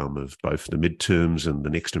outcome of both the midterms and the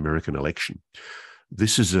next American election,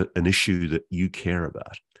 this is an issue that you care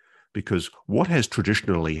about. Because what has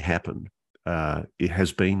traditionally happened, it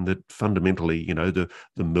has been that fundamentally, the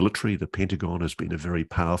military, the Pentagon, has been a very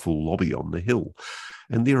powerful lobby on the Hill.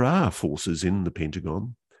 And there are forces in the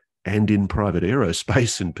Pentagon and in private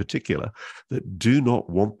aerospace in particular that do not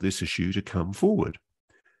want this issue to come forward.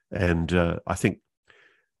 And I think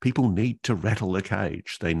people need to rattle the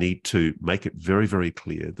cage. They need to make it very, very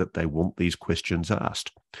clear that they want these questions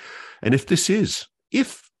asked. And if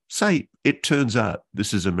say it turns out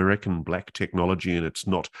this is American black technology and it's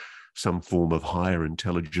not some form of higher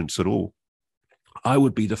intelligence at all, I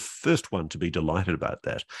would be the first one to be delighted about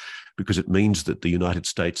that, because it means that the United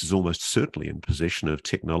States is almost certainly in possession of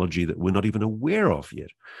technology that we're not even aware of yet.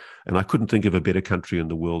 And I couldn't think of a better country in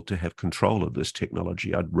the world to have control of this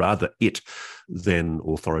technology. I'd rather it than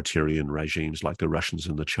authoritarian regimes like the Russians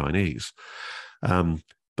and the Chinese.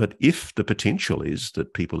 But if the potential is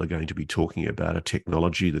that people are going to be talking about a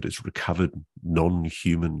technology that is recovered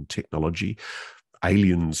non-human technology,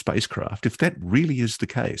 alien spacecraft, if that really is the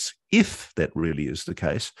case,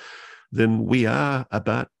 then we are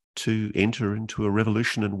about to enter into a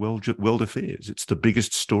revolution in world affairs. It's the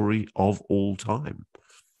biggest story of all time.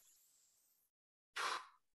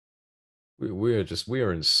 We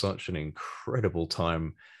are in such an incredible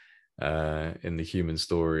time in the human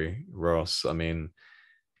story, Ross. I mean,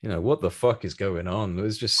 what the fuck is going on?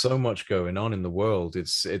 There's just so much going on in the world.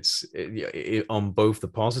 It's on both the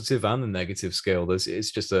positive and the negative scale. It's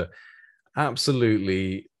just a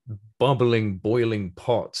absolutely bubbling, boiling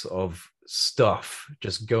pot of stuff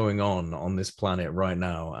just going on this planet right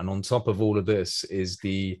now. And on top of all of this is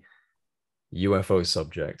the UFO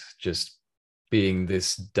subject just being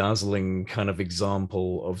this dazzling kind of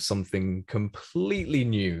example of something completely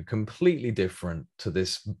new, completely different to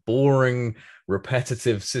this boring,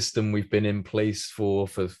 repetitive system we've been in place for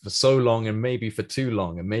so long, and maybe for too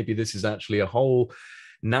long. And maybe this is actually a whole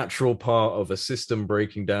natural part of a system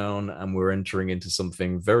breaking down, and we're entering into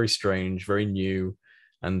something very strange, very new,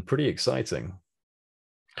 and pretty exciting.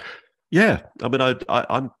 Yeah, I mean,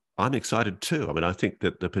 I'm excited too. I mean, I think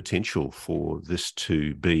that the potential for this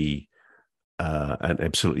to be an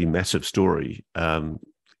absolutely massive story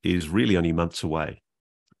is really only months away.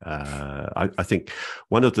 I think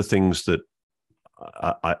one of the things that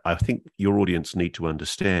I think your audience need to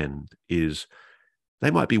understand is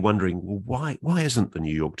they might be wondering, well, why isn't the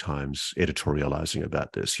New York Times editorializing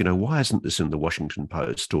about this? You know, why isn't this in the Washington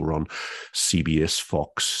Post or on CBS,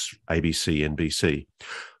 Fox, ABC, NBC?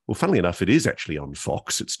 Well, funnily enough, it is actually on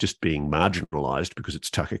Fox. It's just being marginalized because it's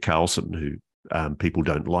Tucker Carlson, who people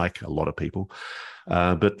don't like, a lot of people.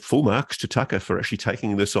 But full marks to Tucker for actually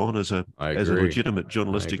taking this on as a legitimate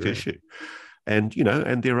journalistic issue. And, you know,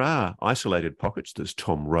 and there are isolated pockets. There's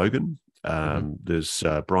Tom Rogan. There's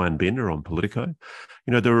Brian Bender on Politico.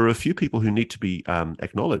 You know, there are a few people who need to be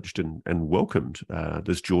acknowledged and welcomed.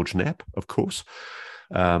 There's George Knapp, of course.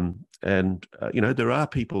 You know, there are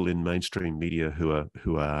people in mainstream media who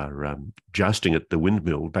are jousting at the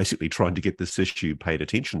windmill, basically trying to get this issue paid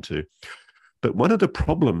attention to. But one of the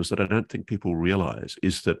problems that I don't think people realize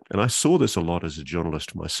is that, and I saw this a lot as a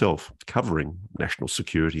journalist myself, covering national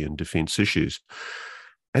security and defense issues.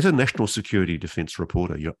 As a national security defense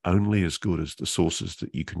reporter, you're only as good as the sources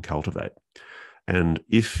that you can cultivate. And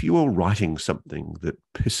if you are writing something that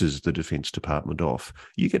pisses the Defense Department off,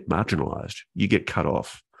 you get marginalized, you get cut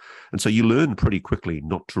off. And so you learn pretty quickly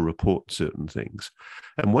not to report certain things.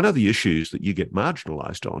 And one of the issues that you get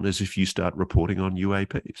marginalized on is if you start reporting on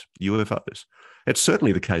UAPs, UFOs. It's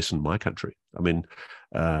certainly the case in my country. I mean,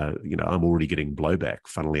 you know, I'm already getting blowback,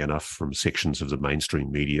 funnily enough, from sections of the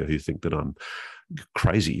mainstream media who think that I'm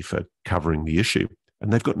crazy for covering the issue.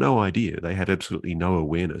 And they've got no idea. They had absolutely no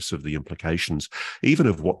awareness of the implications, even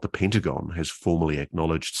of what the Pentagon has formally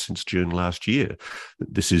acknowledged since June last year,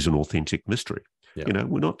 that this is an authentic mystery. Yeah. You know,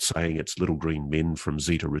 we're not saying it's little green men from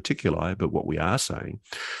Zeta Reticuli, but what we are saying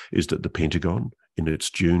is that the Pentagon, in its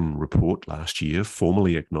June report last year,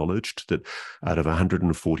 formally acknowledged that out of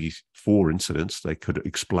 144 incidents, they could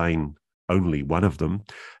explain only one of them,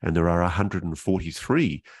 and there are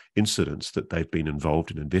 143 incidents that they've been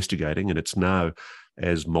involved in investigating, and it's now,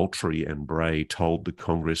 as Moultrie and Bray told the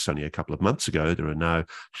Congress only a couple of months ago, there are now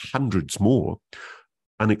hundreds more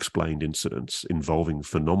unexplained incidents involving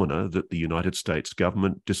phenomena that the United States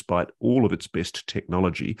government, despite all of its best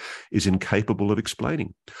technology, is incapable of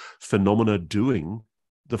explaining. Phenomena doing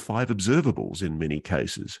the five observables in many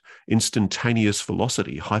cases: instantaneous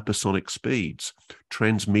velocity, hypersonic speeds,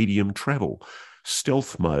 transmedium travel,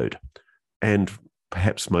 stealth mode, and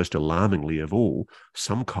perhaps most alarmingly of all,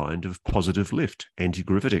 some kind of positive lift,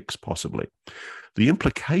 antigravitics possibly. The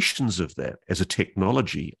implications of that as a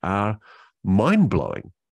technology are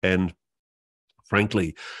mind-blowing. And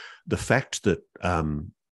frankly, the fact that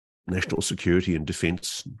national security and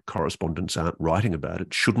defense correspondents aren't writing about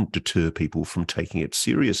it shouldn't deter people from taking it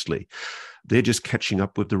seriously. They're just catching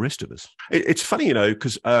up with the rest of us. It's funny, you know,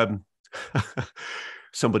 because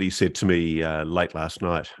somebody said to me late last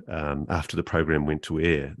night after the program went to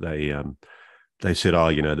air, they said, oh,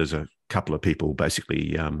 you know, there's a couple of people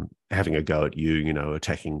basically having a go at you, you know,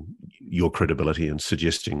 attacking your credibility and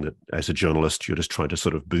suggesting that as a journalist, you're just trying to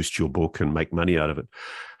sort of boost your book and make money out of it.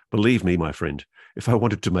 Believe me, my friend, if I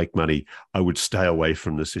wanted to make money, I would stay away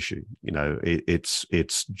from this issue. You know,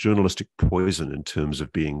 it's journalistic poison in terms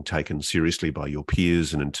of being taken seriously by your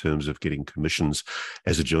peers and in terms of getting commissions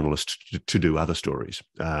as a journalist to do other stories.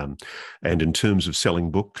 And in terms of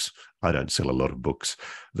selling books, I don't sell a lot of books.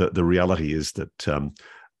 The reality is that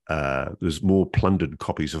there's more plundered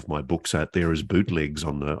copies of my books out there as bootlegs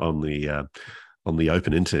on the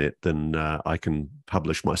open internet than I can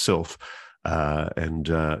publish myself. And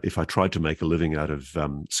if I tried to make a living out of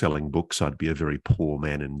selling books, I'd be a very poor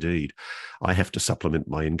man indeed. I have to supplement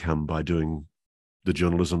my income by doing the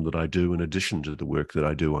journalism that I do in addition to the work that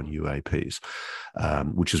I do on UAPs,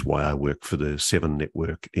 which is why I work for the Seven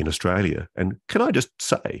Network in Australia. And can I just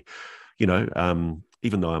say, you know,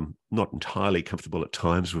 even though I'm not entirely comfortable at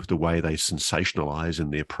times with the way they sensationalize in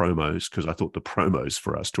their promos, because I thought the promos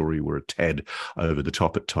for our story were a tad over the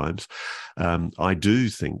top at times, I do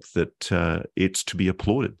think that it's to be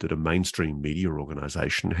applauded that a mainstream media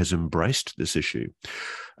organization has embraced this issue.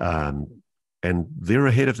 And they're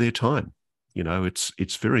ahead of their time. You know,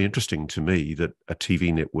 it's very interesting to me that a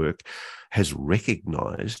TV network has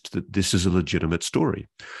recognized that this is a legitimate story.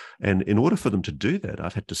 And in order for them to do that,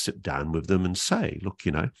 I've had to sit down with them and say, look,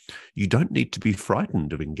 you know, you don't need to be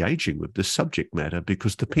frightened of engaging with this subject matter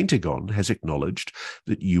because the Pentagon has acknowledged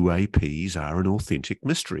that UAPs are an authentic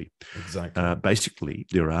mystery. Exactly. Basically,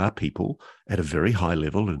 there are people at a very high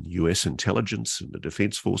level in US intelligence and the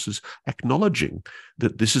defense forces acknowledging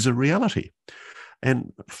that this is a reality.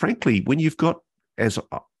 And frankly, when you've got, as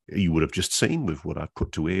you would have just seen with what I've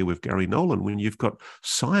put to air with Gary Nolan, when you've got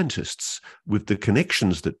scientists with the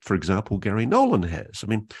connections that, for example, Gary Nolan has. I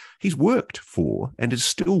mean, he's worked for and is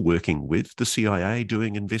still working with the CIA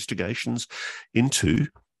doing investigations into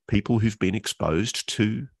people who've been exposed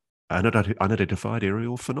to unidentified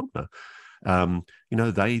aerial phenomena. You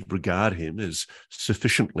know, they regard him as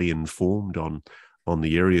sufficiently informed on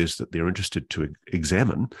the areas that they're interested to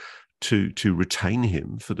examine to retain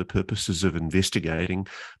him for the purposes of investigating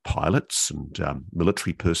pilots and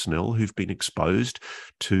military personnel who've been exposed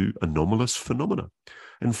to anomalous phenomena.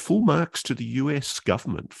 And full marks to the US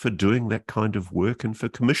government for doing that kind of work and for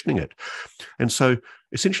commissioning it. And so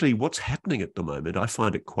essentially what's happening at the moment, I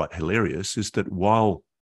find it quite hilarious, is that while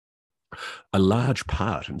a large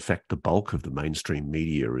part, in fact, the bulk of the mainstream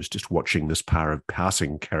media is just watching this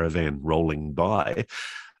passing caravan rolling by,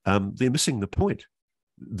 they're missing the point.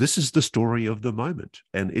 This is the story of the moment.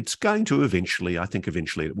 And it's going to eventually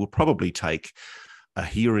it will probably take a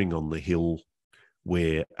hearing on the Hill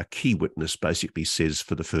where a key witness basically says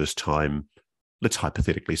for the first time, let's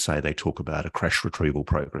hypothetically say they talk about a crash retrieval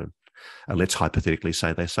program. And let's hypothetically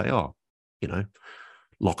say they say, oh, you know,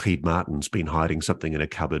 Lockheed Martin's been hiding something in a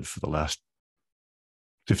cupboard for the last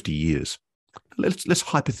 50 years. Let's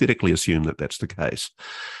hypothetically assume that that's the case.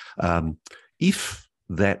 If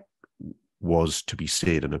that was to be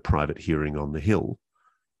said in a private hearing on the Hill,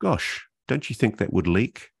 gosh, don't you think that would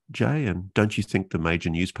leak, Jay? And don't you think the major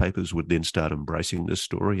newspapers would then start embracing this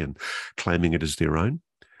story and claiming it as their own?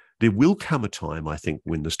 There will come a time, I think,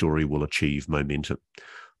 when the story will achieve momentum.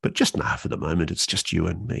 But just now, for the moment, it's just you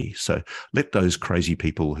and me. So let those crazy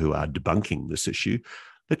people who are debunking this issue,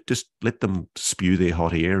 let them spew their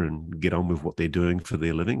hot air and get on with what they're doing for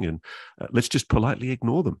their living. And let's just politely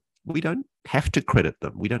ignore them. We don't have to credit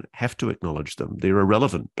them. We don't have to acknowledge them. They're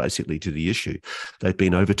irrelevant, basically, to the issue. They've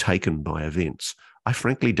been overtaken by events. I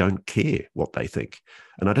frankly don't care what they think.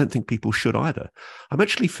 And I don't think people should either. I'm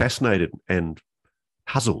actually fascinated and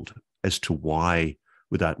puzzled as to why,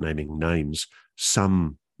 without naming names,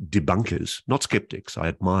 some debunkers, not skeptics, I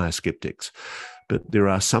admire skeptics, but there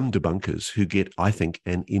are some debunkers who get, I think,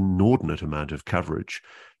 an inordinate amount of coverage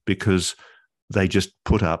because they just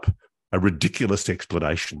put up a ridiculous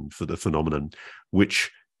explanation for the phenomenon,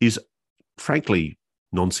 which is frankly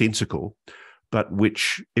nonsensical, but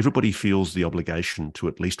which everybody feels the obligation to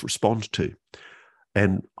at least respond to.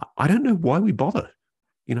 And I don't know why we bother.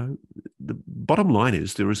 You know, the bottom line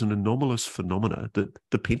is there is an anomalous phenomena that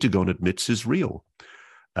the Pentagon admits is real.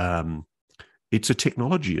 It's a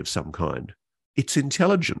technology of some kind. It's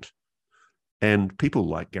intelligent. And people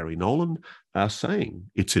like Gary Nolan are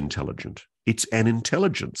saying it's intelligent. It's an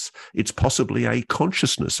intelligence. It's possibly a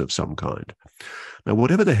consciousness of some kind. Now,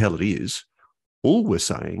 whatever the hell it is, all we're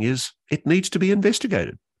saying is it needs to be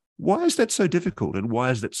investigated. Why is that so difficult? And why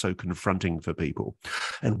is that so confronting for people?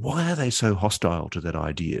 And why are they so hostile to that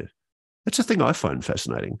idea? That's the thing I find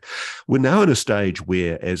fascinating. We're now in a stage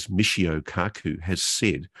where, as Michio Kaku has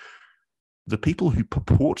said, the people who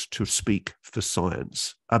purport to speak for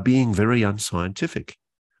science are being very unscientific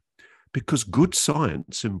because good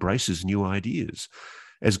science embraces new ideas.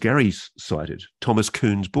 As Gary cited, Thomas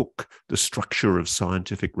Kuhn's book, The Structure of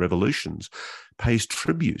Scientific Revolutions, pays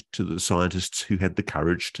tribute to the scientists who had the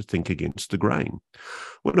courage to think against the grain.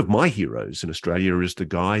 One of my heroes in Australia is the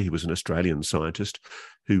guy who was an Australian scientist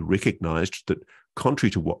who recognised that,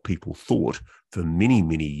 contrary to what people thought, for many,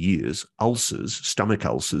 many years, stomach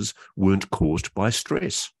ulcers, weren't caused by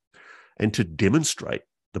stress. And to demonstrate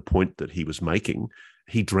the point that he was making,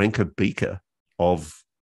 he drank a beaker of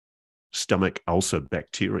stomach ulcer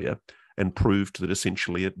bacteria and proved that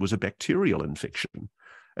essentially it was a bacterial infection.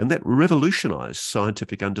 And that revolutionized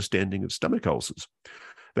scientific understanding of stomach ulcers.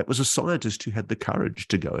 That was a scientist who had the courage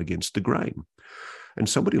to go against the grain. And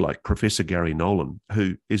somebody like Professor Gary Nolan,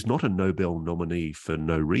 who is not a Nobel nominee for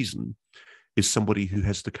no reason, is somebody who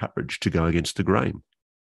has the courage to go against the grain.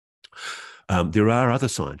 There are other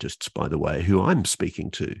scientists, by the way, who I'm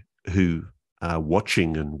speaking to, who are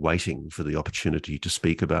watching and waiting for the opportunity to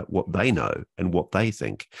speak about what they know and what they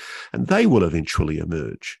think, and they will eventually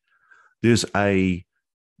emerge.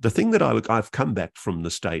 The thing that I've come back from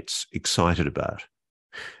the States excited about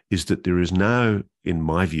is that there is now, in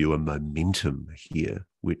my view, a momentum here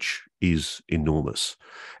which is enormous.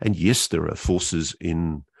 And yes, there are forces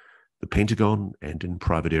in the Pentagon and in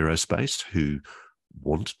private aerospace who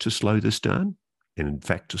want to slow this down and, in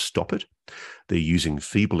fact, to stop it. They're using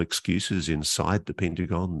feeble excuses inside the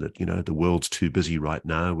Pentagon that, the world's too busy right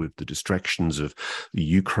now with the distractions of the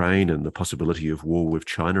Ukraine and the possibility of war with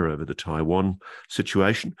China over the Taiwan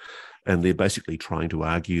situation. And they're basically trying to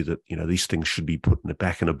argue that, these things should be put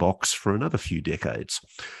back in a box for another few decades.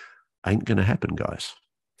 Ain't going to happen, guys.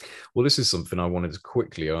 Well, this is something I wanted to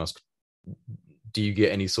quickly ask. Do you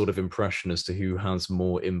get any sort of impression as to who has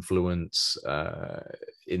more influence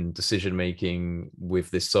in decision-making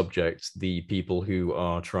with this subject? The people who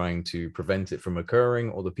are trying to prevent it from occurring,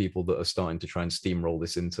 or the people that are starting to try and steamroll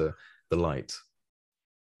this into the light?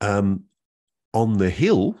 On the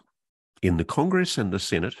Hill, in the Congress and the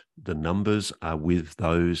Senate, the numbers are with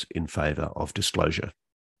those in favor of disclosure.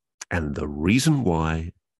 And the reason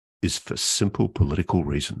why is for simple political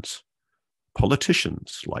reasons.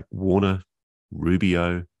 Politicians like Warner,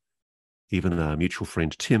 Rubio, even our mutual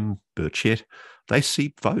friend Tim Burchett, they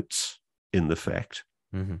see votes in the fact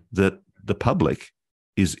that the public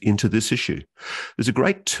is into this issue. There's a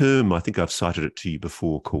great term, I think I've cited it to you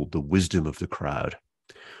before, called the wisdom of the crowd,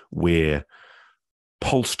 where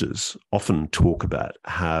pollsters often talk about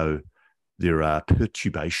how there are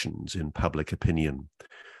perturbations in public opinion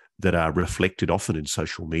that are reflected often in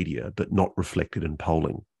social media, but not reflected in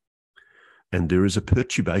polling. And there is a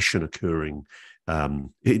perturbation occurring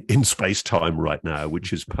in space-time right now,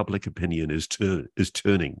 which is public opinion is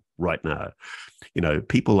turning right now.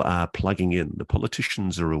 People are plugging in. The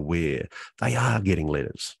politicians are aware. They are getting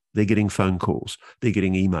letters. They're getting phone calls. They're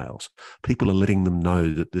getting emails. People are letting them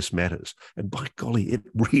know that this matters. And by golly, it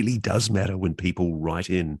really does matter when people write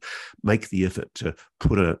in, make the effort to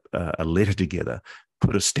put a letter together,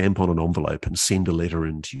 put a stamp on an envelope and send a letter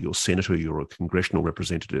into your senator, your congressional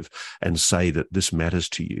representative, and say that this matters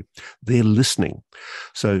to you. They're listening.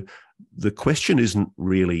 So the question isn't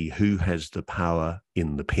really who has the power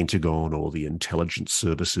in the Pentagon or the intelligence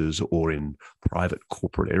services or in private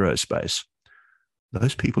corporate aerospace.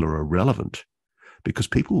 Those people are irrelevant because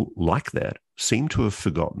people like that seem to have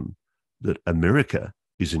forgotten that America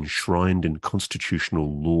is enshrined in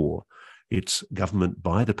constitutional law. It's government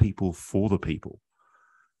by the people for the people.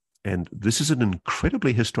 And this is an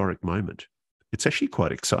incredibly historic moment. It's actually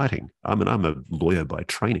quite exciting. I'm a lawyer by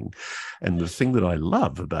training. And the thing that I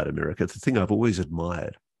love about America, the thing I've always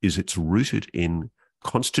admired, is it's rooted in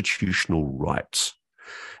constitutional rights.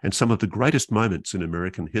 And some of the greatest moments in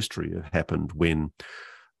American history have happened when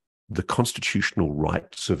the constitutional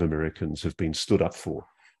rights of Americans have been stood up for.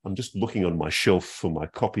 I'm just looking on my shelf for my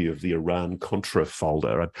copy of the Iran-Contra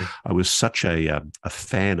folder. I was such a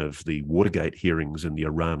fan of the Watergate hearings and the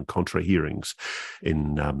Iran-Contra hearings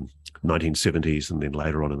in 1970s and then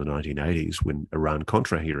later on in the 1980s when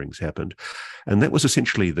Iran-Contra hearings happened. And that was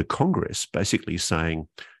essentially the Congress basically saying,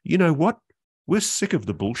 you know what? We're sick of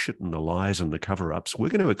the bullshit and the lies and the cover-ups. We're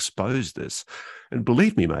going to expose this. And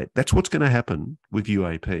believe me, mate, that's what's going to happen with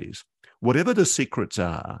UAPs. Whatever the secrets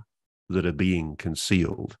are that are being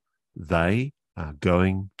concealed, they are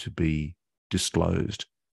going to be disclosed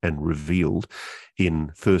and revealed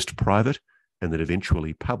in first private and then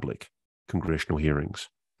eventually public congressional hearings.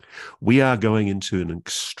 We are going into an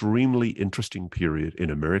extremely interesting period in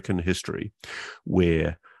American history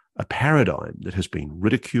where a paradigm that has been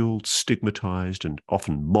ridiculed, stigmatized, and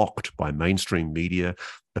often mocked by mainstream media,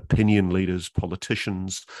 opinion leaders,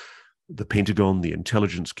 politicians, the Pentagon, the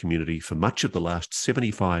intelligence community for much of the last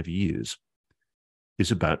 75 years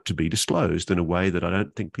is about to be disclosed in a way that I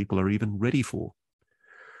don't think people are even ready for.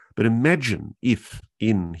 But imagine if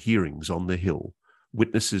in hearings on the Hill,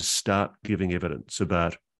 witnesses start giving evidence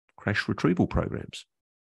about crash retrieval programs.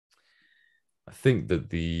 I think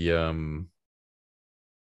that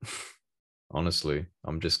honestly,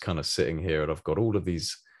 I'm just kind of sitting here and I've got all of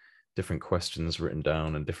these different questions written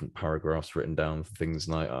down and different paragraphs written down for things,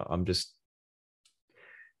 and I'm just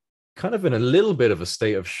kind of in a little bit of a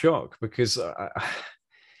state of shock because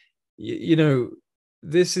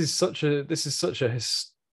this is such a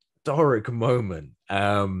historic moment,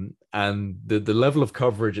 and the level of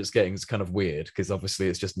coverage it's getting is kind of weird because obviously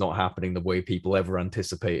it's just not happening the way people ever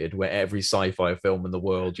anticipated, where every sci-fi film in the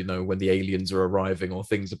world, when the aliens are arriving or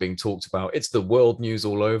things are being talked about, it's the world news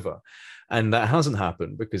all over. And that hasn't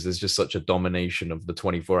happened because there's just such a domination of the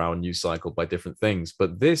 24-hour news cycle by different things.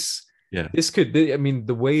 But this could, I mean,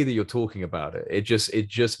 the way that you're talking about it, it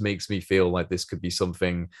just makes me feel like this could be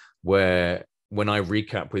something where when I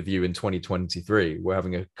recap with you in 2023, we're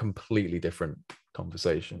having a completely different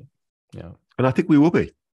conversation. Yeah. And I think we will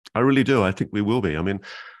be. I really do. I think we will be. I mean,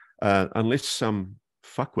 unless some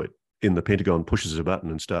fuckwit in the Pentagon pushes a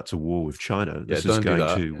button and starts a war with China, this is going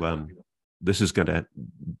to this is going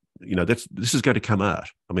to come out.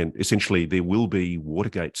 I mean, essentially, there will be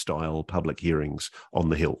Watergate-style public hearings on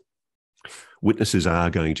the Hill. Witnesses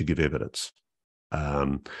are going to give evidence.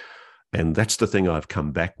 And that's the thing I've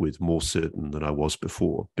come back with more certain than I was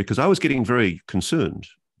before, because I was getting very concerned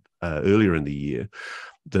earlier in the year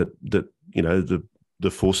that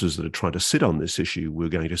the forces that are trying to sit on this issue were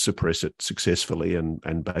going to suppress it successfully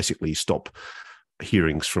and basically stop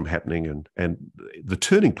hearings from happening. And the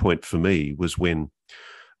turning point for me was when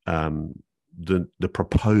the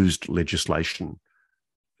proposed legislation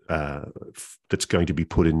that's going to be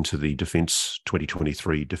put into the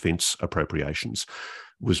 2023 defence appropriations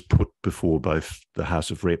was put before both the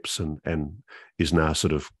House of Reps and is now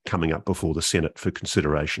sort of coming up before the Senate for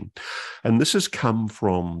consideration. And this has come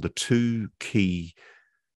from the two key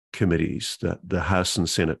committees, the House and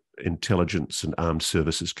Senate Intelligence and Armed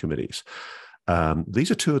Services Committees.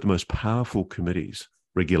 These are two of the most powerful committees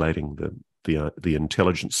regulating the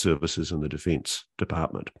intelligence services and the Defence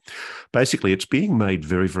Department. Basically, it's being made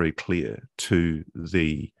very, very clear to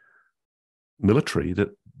the military that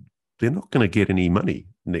they're not going to get any money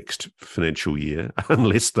next financial year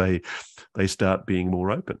unless they start being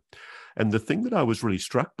more open. And the thing that I was really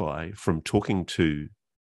struck by from talking to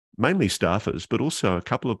mainly staffers, but also a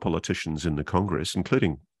couple of politicians in the Congress,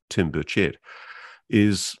 including Tim Burchett,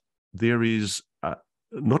 is there is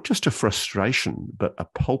not just a frustration, but a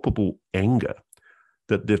palpable anger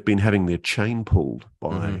that they've been having their chain pulled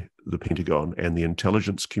by the Pentagon and the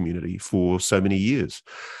intelligence community for so many years.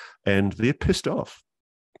 And they're pissed off.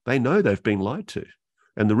 They know they've been lied to.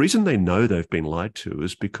 And the reason they know they've been lied to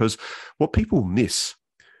is because what people miss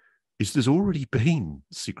is there's already been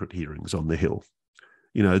secret hearings on the Hill.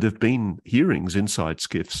 You know, there've been hearings inside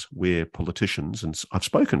SCIFs where politicians, and I've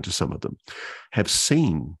spoken to some of them, have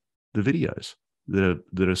seen the videos that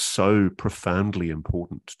are so profoundly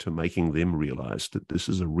important to making them realize that this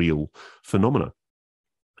is a real phenomenon.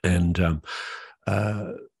 And,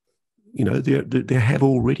 there have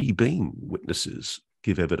already been witnesses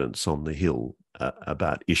give evidence on the Hill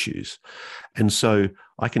about issues. And so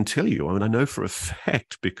I can tell you, I mean, I know for a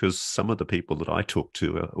fact, because some of the people that I talk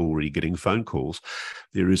to are already getting phone calls,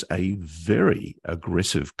 there is a very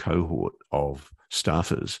aggressive cohort of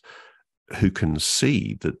staffers who can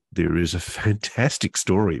see that there is a fantastic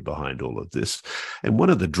story behind all of this. And one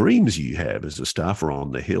of the dreams you have as a staffer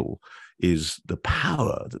on the Hill is the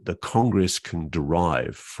power that the Congress can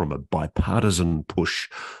derive from a bipartisan push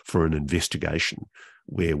for an investigation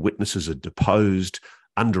where witnesses are deposed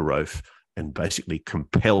under oath and basically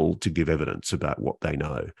compelled to give evidence about what they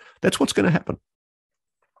know. That's what's going to happen.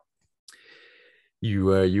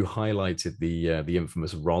 You highlighted the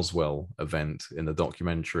infamous Roswell event in the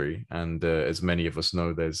documentary, and as many of us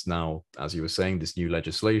know, there's now, as you were saying, this new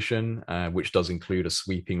legislation which does include a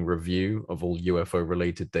sweeping review of all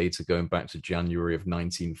UFO-related data going back to January of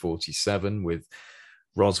 1947, with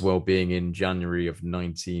Roswell being in July of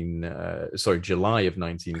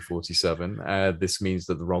 1947. This means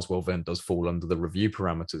that the Roswell event does fall under the review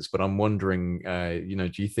parameters. But I'm wondering,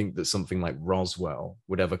 do you think that something like Roswell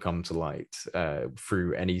would ever come to light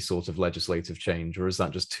through any sort of legislative change, or is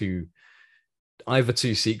that just either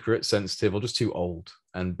too secret, sensitive, or just too old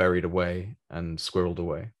and buried away and squirreled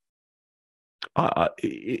away?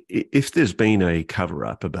 If there's been a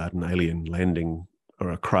cover-up about an alien landing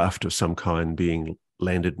or a craft of some kind being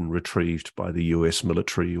landed and retrieved by the US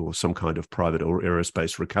military or some kind of private or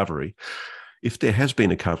aerospace recovery, if there has been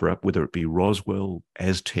a cover-up, whether it be Roswell,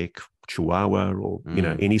 Aztec, Chihuahua, or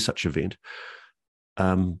any such event,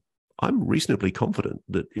 I'm reasonably confident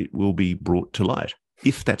that it will be brought to light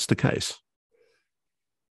if that's the case.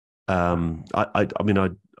 I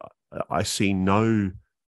see no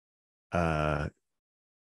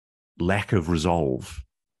lack of resolve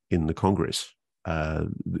in the Congress.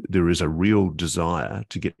 There is a real desire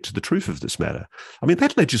to get to the truth of this matter. I mean,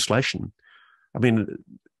 that legislation, there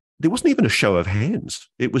wasn't even a show of hands.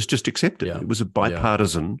 It was just accepted. Yeah. It was a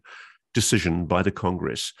bipartisan decision by the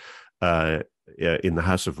Congress in the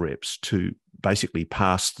House of Reps to basically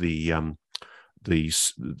pass the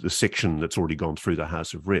section that's already gone through the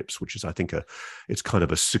House of Reps, which is, I think, it's kind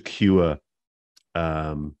of a secure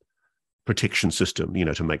protection system,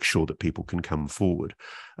 to make sure that people can come forward,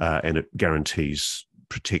 and it guarantees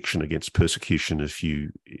protection against persecution if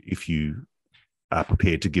you are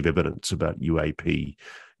prepared to give evidence about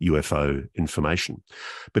UFO information.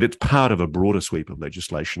 But it's part of a broader sweep of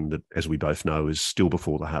legislation that, as we both know, is still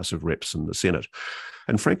before the House of Reps and the Senate.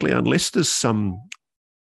 And frankly, unless there's some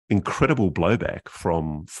incredible blowback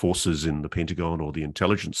from forces in the Pentagon or the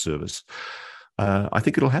intelligence service, I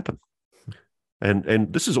think it'll happen.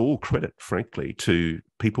 And this is all credit, frankly, to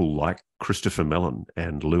people like Christopher Mellon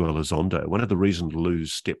and Lou Elizondo. One of the reasons Lou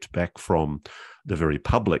stepped back from the very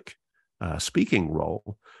public speaking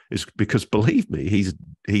role is because, believe me,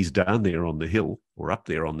 he's down there on the hill, or up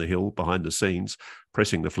there on the hill behind the scenes,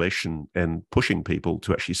 pressing the flesh and pushing people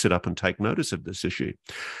to actually sit up and take notice of this issue.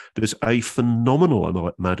 There's a phenomenal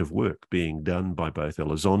amount of work being done by both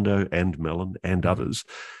Elizondo and Mellon and others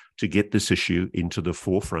to get this issue into the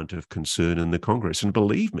forefront of concern in the Congress. And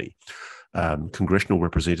believe me, congressional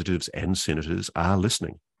representatives and senators are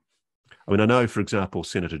listening. I mean, I know, for example,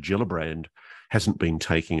 Senator Gillibrand hasn't been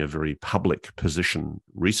taking a very public position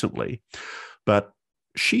recently, but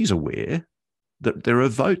she's aware that there are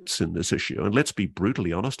votes in this issue. And let's be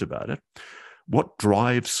brutally honest about it. What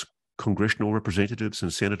drives congressional representatives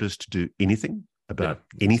and senators to do anything about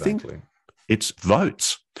anything? Exactly. It's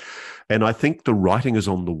votes. And I think the writing is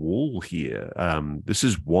on the wall here. This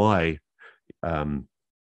is why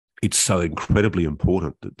it's so incredibly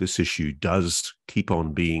important that this issue does keep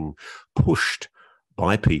on being pushed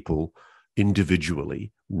by people individually,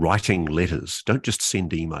 writing letters. Don't just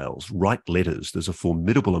send emails, write letters. There's a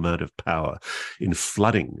formidable amount of power in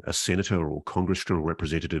flooding a senator or congressional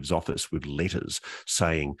representative's office with letters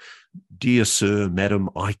saying, "Dear sir, madam,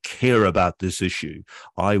 I care about this issue.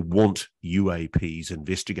 I want UAPs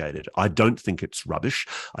investigated. I don't think it's rubbish.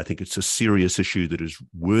 I think it's a serious issue that is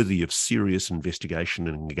worthy of serious investigation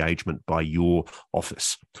and engagement by your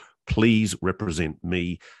office. Please represent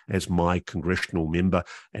me as my congressional member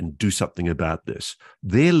and do something about this."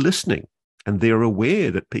 They're listening and they're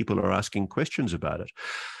aware that people are asking questions about it.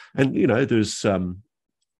 And, you know, there's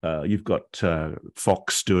you've got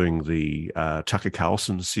Fox doing the Tucker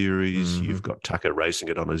Carlson series. Mm-hmm. You've got Tucker racing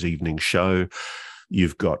it on his evening show.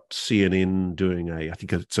 You've got CNN doing I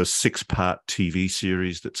think it's a 6-part TV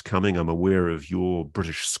series that's coming. I'm aware of your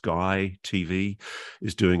British Sky TV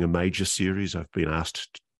is doing a major series. I've been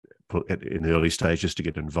asked in the early stages to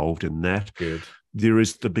get involved in that. Good. There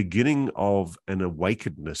is the beginning of an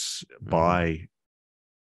awakenedness by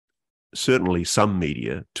certainly some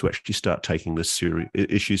media to actually start taking this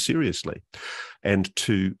issue seriously. And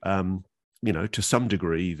to, to some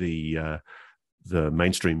degree, the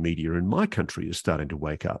mainstream media in my country is starting to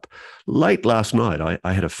wake up. Late last night,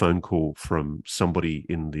 I had a phone call from somebody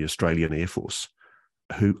in the Australian Air Force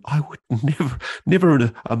who I would never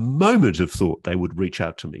in a moment have thought they would reach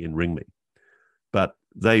out to me and ring me. But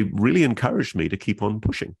they really encouraged me to keep on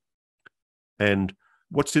pushing. And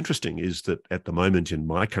what's interesting is that at the moment in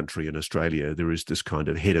my country, in Australia, there is this kind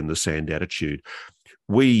of head in the sand attitude.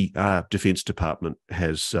 Our Defence Department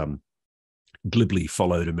has glibly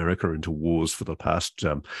followed America into wars for the past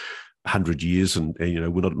 100 years. And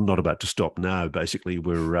we're not about to stop now. Basically,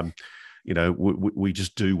 we're we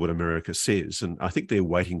just do what America says. And I think they're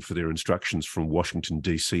waiting for their instructions from Washington,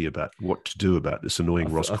 D.C. about what to do about this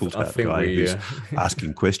annoying Ross Coulthart guy who's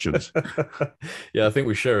asking questions. Yeah, I think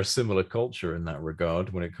we share a similar culture in that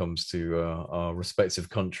regard when it comes to our respective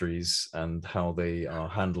countries and how they are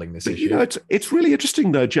handling this issue. It's really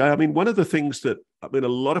interesting, though, Jay. I mean, one of the things that, a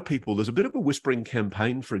lot of people, there's a bit of a whispering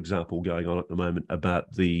campaign, for example, going on at the moment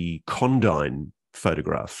about the Condign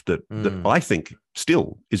photograph that I think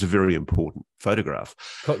still is a very important photograph.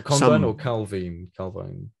 Condign or Calvine?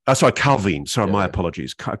 Calvine. Sorry, my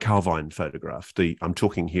apologies. Calvine photograph. I'm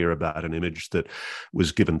talking here about an image that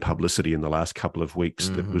was given publicity in the last couple of weeks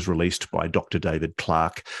that was released by Dr. David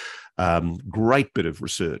Clark. Great bit of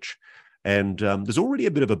research. And there's already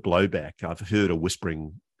a bit of a blowback. I've heard a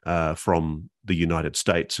whispering from the United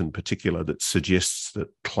States in particular that suggests that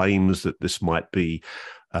claims that this might be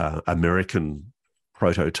American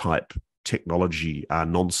prototype technology are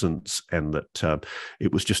nonsense, and that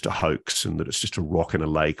it was just a hoax, and that it's just a rock in a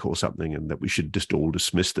lake or something, and that we should just all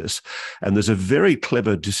dismiss this. And there's a very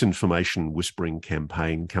clever disinformation whispering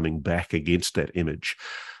campaign coming back against that image.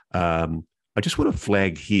 I just want to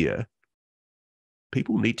flag here,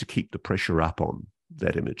 people need to keep the pressure up on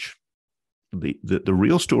that image. The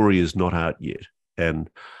real story is not out yet, and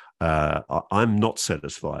I'm not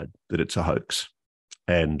satisfied that it's a hoax.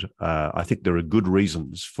 And I think there are good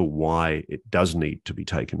reasons for why it does need to be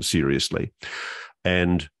taken seriously.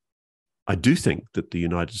 And I do think that the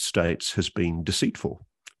United States has been deceitful,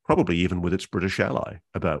 probably even with its British ally,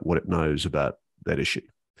 about what it knows about that issue.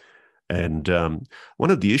 And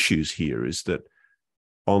one of the issues here is that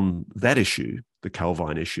on that issue, the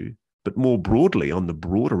Calvine issue, but more broadly on the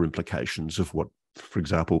broader implications of what, for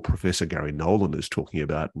example, Professor Gary Nolan is talking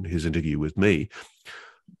about in his interview with me,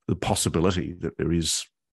 the possibility that there is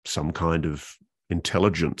some kind of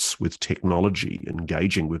intelligence, with technology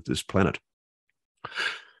engaging with this planet.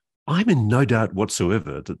 I'm in no doubt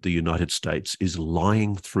whatsoever that the United States is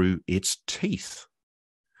lying through its teeth.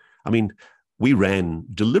 I mean, we ran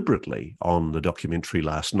deliberately on the documentary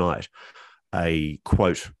last night a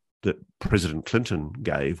quote that President Clinton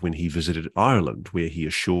gave when he visited Ireland, where he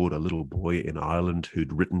assured a little boy in Ireland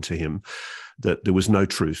who'd written to him that there was no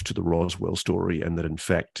truth to the Roswell story, and that, in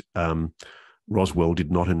fact, Roswell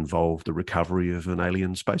did not involve the recovery of an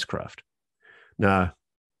alien spacecraft. Now,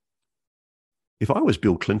 if I was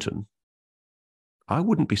Bill Clinton, I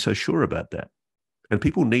wouldn't be so sure about that. And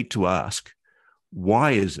people need to ask,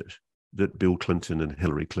 why is it that Bill Clinton and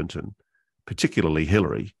Hillary Clinton, particularly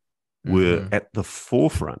Hillary, were at the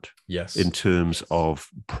forefront in terms of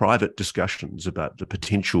private discussions about the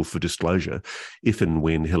potential for disclosure if and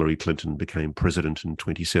when Hillary Clinton became president in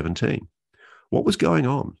 2017? What was going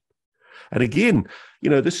on? And again,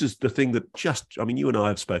 this is the thing that you and I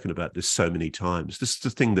have spoken about this so many times. This is the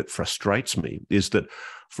thing that frustrates me, is that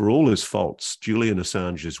for all his faults, Julian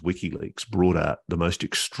Assange's WikiLeaks brought out the most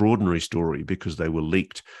extraordinary story because they were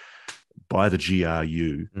leaked by the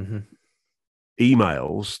GRU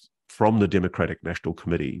emails from the Democratic National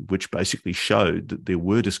Committee, which basically showed that there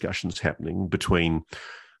were discussions happening between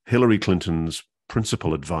Hillary Clinton's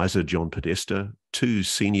principal advisor, John Podesta, two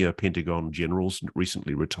senior Pentagon generals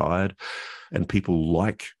recently retired, and people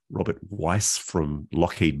like Robert Weiss from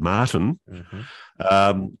Lockheed Martin,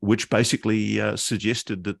 which basically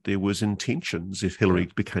suggested that there was intentions, if Hillary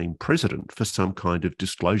became president, for some kind of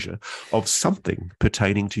disclosure of something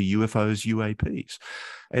pertaining to UFOs, UAPs.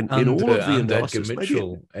 And in all of the analysis...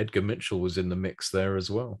 Edgar Mitchell was in the mix there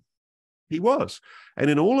as well. He was. And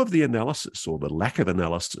in all of the analysis, or the lack of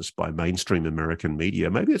analysis by mainstream American media,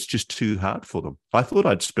 maybe it's just too hard for them. I thought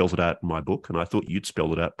I'd spelled it out in my book, and I thought you'd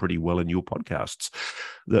spelled it out pretty well in your podcasts.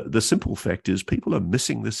 The simple fact is people are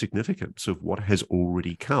missing the significance of what has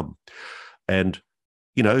already come. And,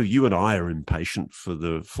 you and I are impatient for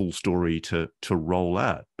the full story to roll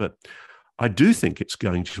out. But I do think it's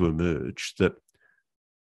going to emerge that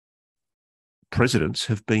presidents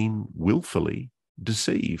have been willfully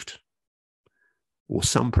deceived, or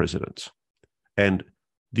some presidents. And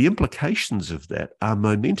the implications of that are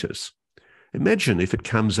momentous. Imagine if it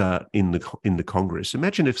comes out in the Congress.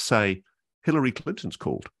 Imagine if, say, Hillary Clinton's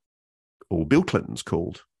called, or Bill Clinton's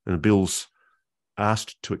called, and Bill's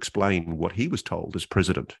asked to explain what he was told as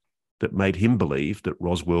president that made him believe that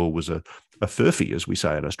Roswell was a furphy, as we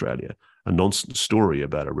say in Australia, a nonsense story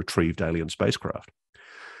about a retrieved alien spacecraft.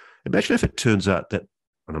 Imagine if it turns out that,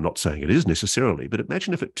 and I'm not saying it is necessarily, but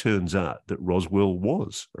imagine if it turns out that Roswell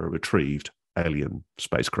was a retrieved alien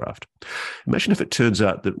spacecraft. Imagine if it turns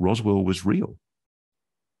out that Roswell was real.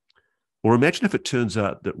 Or imagine if it turns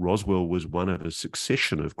out that Roswell was one of a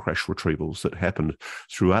succession of crash retrievals that happened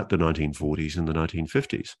throughout the 1940s and the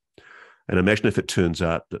 1950s. And imagine if it turns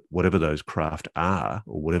out that whatever those craft are,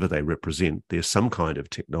 or whatever they represent, there's some kind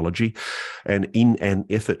of technology, and in an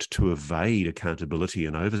effort to evade accountability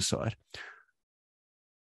and oversight,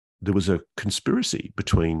 there was a conspiracy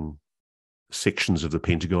between sections of the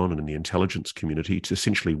Pentagon and the intelligence community to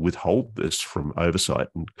essentially withhold this from oversight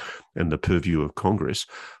and the purview of Congress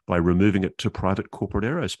by removing it to private corporate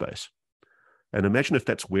aerospace. And imagine if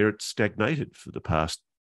that's where it stagnated for the past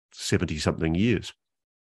 70-something years.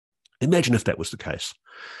 Imagine if that was the case.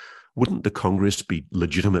 Wouldn't the Congress be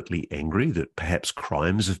legitimately angry that perhaps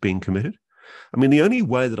crimes have been committed? I mean, the only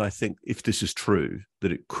way that I think, if this is true,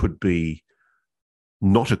 that it could be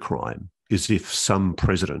not a crime is if some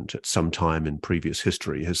president at some time in previous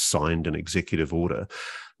history has signed an executive order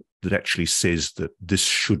that actually says that this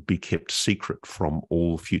should be kept secret from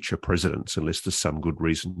all future presidents unless there's some good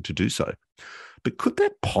reason to do so. But could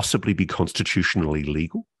that possibly be constitutionally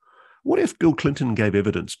legal? What if Bill Clinton gave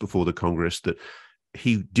evidence before the Congress that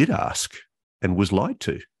he did ask and was lied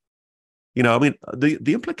to? The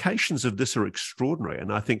implications of this are extraordinary.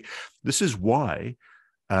 And I think this is why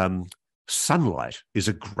sunlight is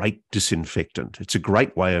a great disinfectant. It's a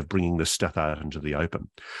great way of bringing this stuff out into the open.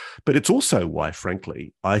 But it's also why,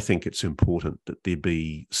 frankly, I think it's important that there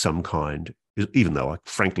be some kind, even though I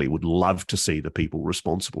frankly would love to see the people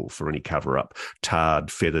responsible for any cover-up tarred,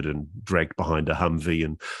 feathered, and dragged behind a Humvee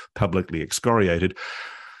and publicly excoriated.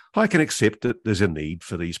 I can accept that there's a need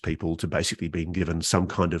for these people to basically be given some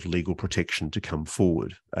kind of legal protection to come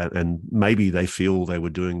forward. And maybe they feel they were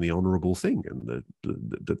doing the honourable thing, and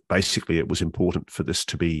that basically it was important for this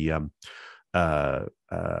to be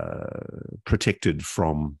protected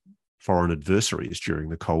from foreign adversaries during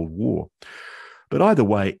the Cold War. But either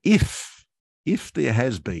way, if if there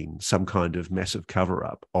has been some kind of massive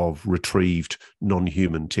cover-up of retrieved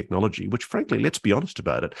non-human technology, which frankly, let's be honest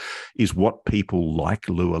about it, is what people like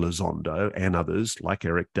Lou Elizondo and others like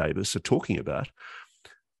Eric Davis are talking about,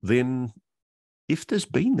 then if there's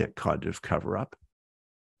been that kind of cover-up,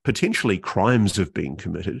 potentially crimes have been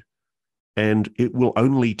committed, and it will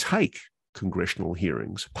only take congressional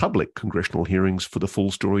hearings, public congressional hearings, for the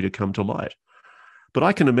full story to come to light. But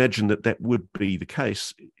I can imagine that that would be the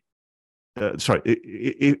case.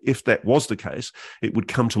 If that was the case, it would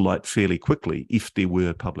come to light fairly quickly if there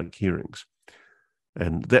were public hearings.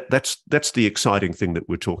 And that's the exciting thing that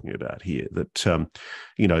we're talking about here, that,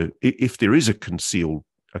 if there is a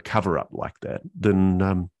cover-up like that,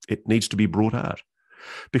 then it needs to be brought out.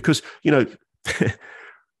 Because,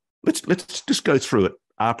 let's just go through it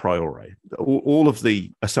a priori, all of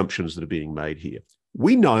the assumptions that are being made here.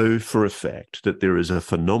 We know for a fact that there is a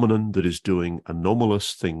phenomenon that is doing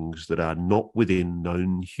anomalous things that are not within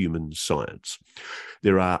known human science.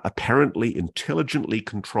 There are apparently intelligently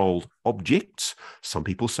controlled objects, some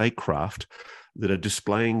people say craft, that are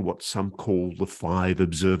displaying what some call the 5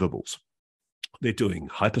 observables. They're doing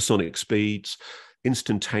hypersonic speeds,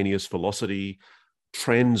 instantaneous velocity,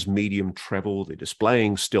 trans-medium travel, they're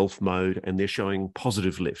displaying stealth mode, and they're showing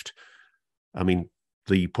positive lift. I mean,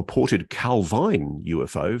 the purported Calvine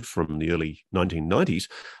UFO from the early 1990s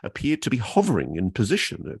appeared to be hovering in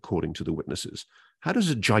position, according to the witnesses. How does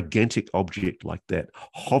a gigantic object like that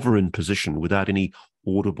hover in position without any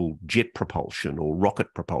audible jet propulsion or rocket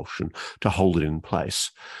propulsion to hold it in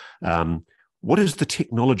place? What is the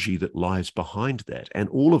technology that lies behind that, and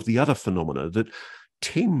all of the other phenomena that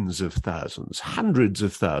tens of thousands, hundreds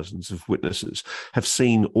of thousands of witnesses have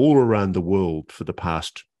seen all around the world for the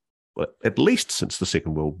past, at least since the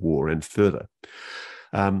Second World War and further?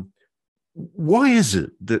 Why is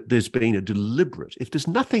it that there's been a deliberate, if there's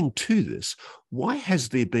nothing to this, why has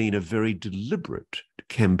there been a very deliberate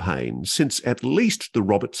campaign since at least the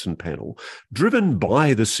Robertson panel, driven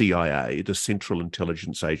by the CIA, the Central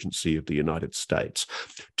Intelligence Agency of the United States,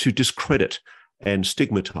 to discredit and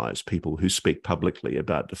stigmatize people who speak publicly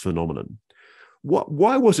about the phenomenon?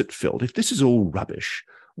 Why was it felt, if this is all rubbish,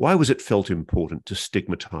 why was it felt important to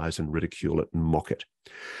stigmatize and ridicule it and mock it?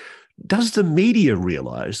 Does the media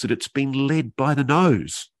realize that it's been led by the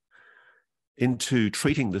nose into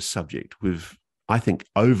treating this subject with, I think,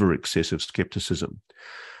 over-excessive skepticism,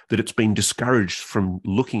 that it's been discouraged from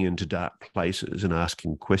looking into dark places and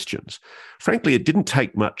asking questions? Frankly, it didn't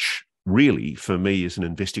take much, really, for me as an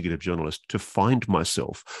investigative journalist to find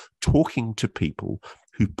myself talking to people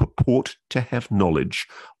who purport to have knowledge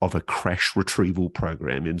of a crash retrieval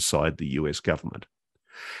program inside the US government.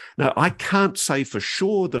 Now, I can't say for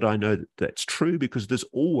sure that I know that that's true, because there's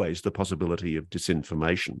always the possibility of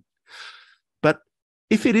disinformation. But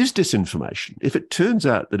if it is disinformation, if it turns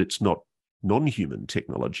out that it's not non-human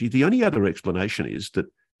technology, the only other explanation is that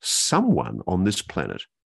someone on this planet,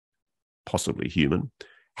 possibly human,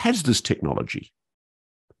 has this technology.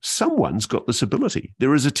 Someone's got this ability.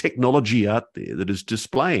 There is a technology out there that is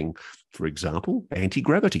displaying, for example,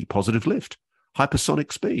 anti-gravity, positive lift,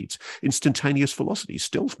 hypersonic speeds, instantaneous velocity,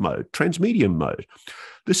 stealth mode, transmedium mode.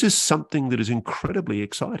 This is something that is incredibly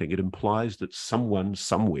exciting. It implies that someone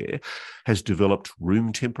somewhere has developed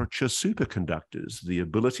room temperature superconductors, the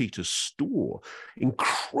ability to store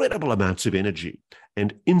incredible amounts of energy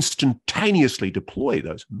and instantaneously deploy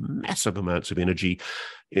those massive amounts of energy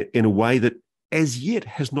in a way that as yet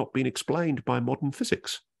has not been explained by modern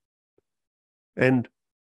physics. And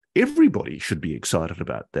everybody should be excited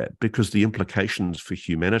about that, because the implications for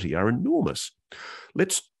humanity are enormous.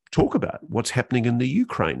 Let's talk about what's happening in the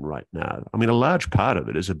Ukraine right now. I mean, a large part of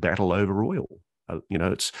it is a battle over oil.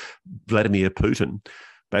 It's Vladimir Putin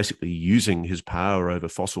basically using his power over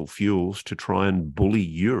fossil fuels to try and bully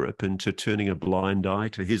Europe into turning a blind eye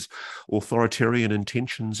to his authoritarian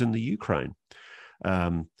intentions in the Ukraine.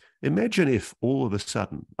 Imagine if all of a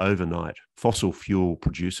sudden, overnight, fossil fuel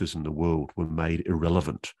producers in the world were made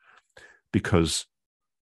irrelevant because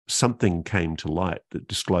something came to light that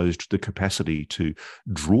disclosed the capacity to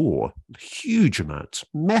draw huge amounts,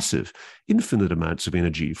 massive, infinite amounts of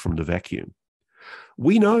energy from the vacuum.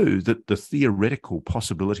 We know that the theoretical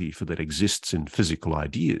possibility for that exists in physics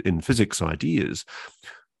ideas.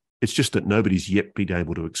 It's just that nobody's yet been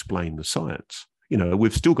able to explain the science.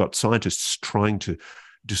 We've still got scientists trying to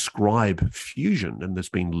describe fusion, and there's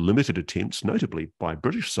been limited attempts, notably by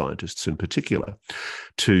British scientists in particular,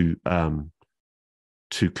 to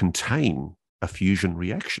contain a fusion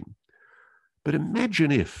reaction. But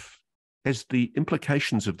imagine if, as the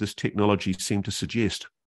implications of this technology seem to suggest,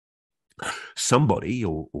 Somebody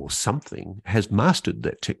or something has mastered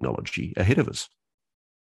that technology ahead of us.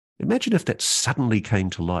 Imagine if that suddenly came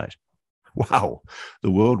to light. Wow,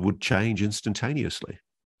 the world would change instantaneously.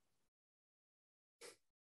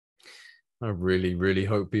 I really, really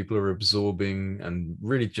hope people are absorbing and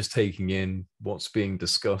really just taking in what's being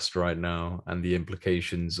discussed right now and the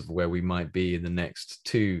implications of where we might be in the next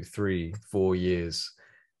 2, 3, 4 years.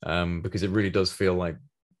 Because it really does feel like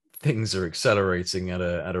things are accelerating at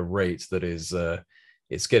a rate that is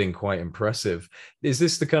it's getting quite impressive. Is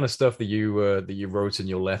this the kind of stuff that you wrote in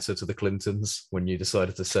your letter to the Clintons when you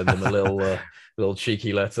decided to send them a little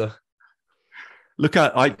cheeky letter? Look,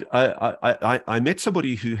 I met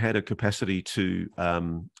somebody who had a capacity to,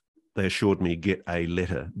 they assured me, get a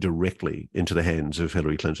letter directly into the hands of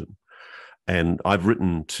Hillary Clinton. And I've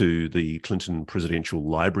written to the Clinton Presidential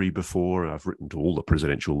Library before. I've written to all the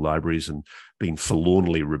presidential libraries and been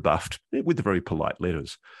forlornly rebuffed with very polite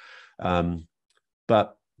letters.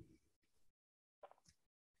 But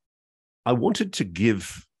I wanted to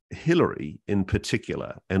give Hillary in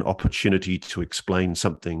particular an opportunity to explain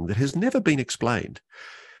something that has never been explained.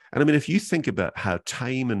 And I mean, if you think about how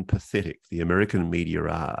tame and pathetic the American media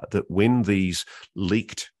are, that when these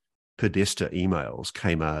leaked Podesta emails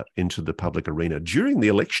came out into the public arena during the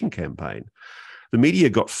election campaign, the media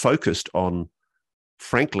got focused on,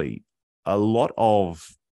 frankly, a lot of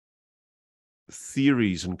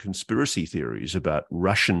theories and conspiracy theories about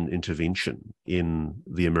Russian intervention in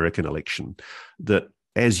the American election that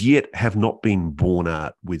as yet have not been borne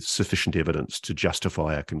out with sufficient evidence to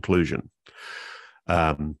justify a conclusion.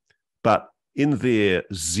 But in their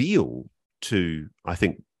zeal to, I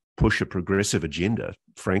think, push a progressive agenda,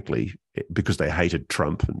 frankly, because they hated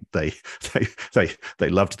Trump and they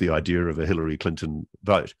loved the idea of a Hillary Clinton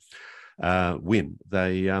vote win,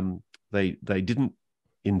 they didn't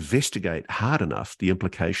investigate hard enough the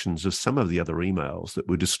implications of some of the other emails that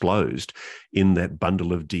were disclosed in that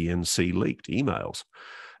bundle of DNC leaked emails.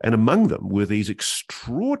 And among them were these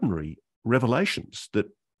extraordinary revelations that,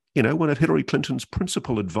 you know, one of Hillary Clinton's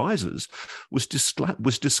principal advisors was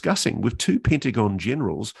discussing with two Pentagon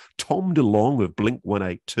generals, Tom DeLonge of Blink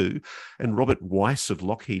 182 and Robert Weiss of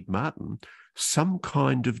Lockheed Martin, some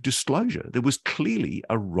kind of disclosure. There was clearly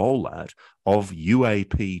a rollout of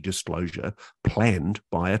UAP disclosure planned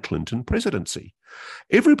by a Clinton presidency.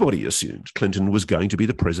 Everybody assumed Clinton was going to be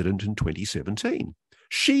the president in 2017.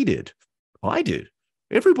 She did. I did.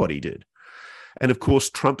 Everybody did. And of course,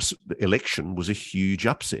 Trump's election was a huge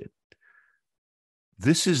upset.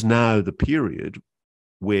 This is now the period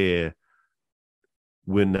where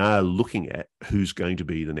we're now looking at who's going to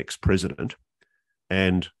be the next president.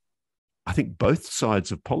 And I think both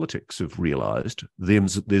sides of politics have realized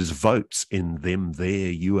there's votes in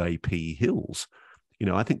their UAP hills. You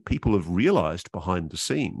know, I think people have realized behind the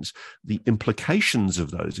scenes the implications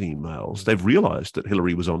of those emails. They've realized that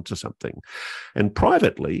Hillary was onto something. And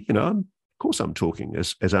privately, you know, of course I'm talking,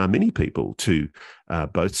 as are many people, to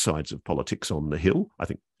both sides of politics on the Hill. I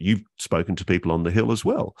think you've spoken to people on the Hill as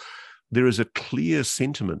well. There is a clear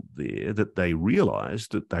sentiment there that they realize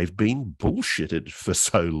that they've been bullshitted for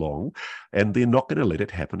so long and they're not going to let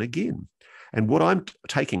it happen again. And what I'm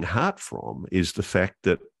taking heart from is the fact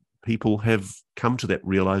that people have come to that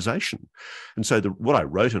realization. And so what I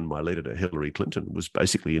wrote in my letter to Hillary Clinton was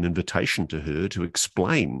basically an invitation to her to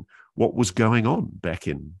explain what was going on back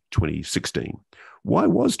in 2016. Why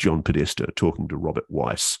was John Podesta talking to Robert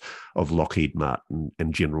Weiss of Lockheed Martin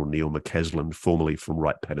and General Neil McCaslin, formerly from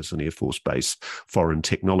Wright-Patterson Air Force Base Foreign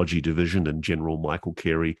Technology Division, and General Michael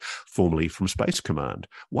Carey, formerly from Space Command?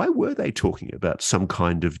 Why were they talking about some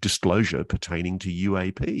kind of disclosure pertaining to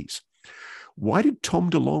UAPs? Why did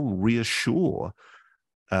Tom DeLonge reassure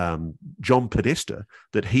John Podesta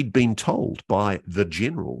that he'd been told by the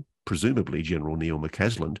general, presumably General Neil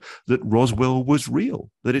McCaslin, that Roswell was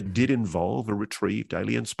real, that it did involve a retrieved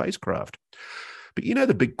alien spacecraft? But you know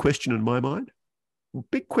the big question in my mind? The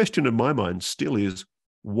big question in my mind still is,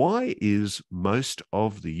 why is most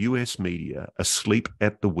of the US media asleep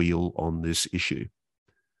at the wheel on this issue?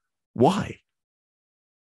 Why?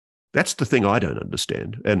 That's the thing I don't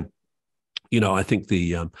understand. And you know, I think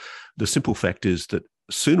the simple fact is that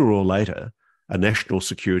sooner or later, a national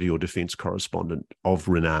security or defense correspondent of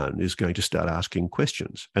renown is going to start asking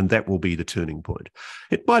questions, and that will be the turning point.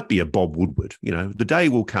 It might be a Bob Woodward. You know, the day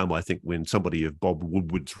will come, I think, when somebody of Bob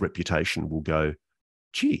Woodward's reputation will go,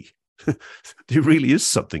 gee, there really is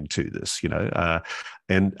something to this, you know.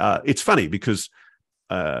 And it's funny because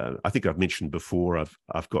I think I've mentioned before,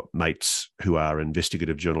 I've got mates who are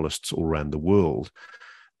investigative journalists all around the world,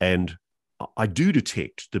 and I do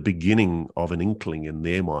detect the beginning of an inkling in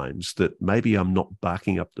their minds that maybe I'm not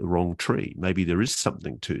barking up the wrong tree. Maybe there is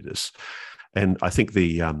something to this. And I think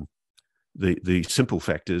the simple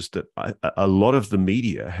fact is that a lot of the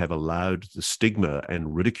media have allowed the stigma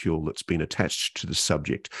and ridicule that's been attached to the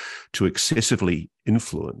subject to excessively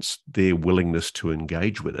influence their willingness to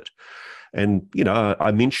engage with it. And, you know,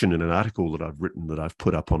 I mentioned in an article that I've written that I've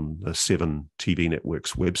put up on the 7 TV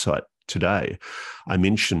Network's website today, I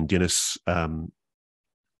mentioned Dennis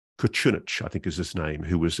Kucinich, I think is his name,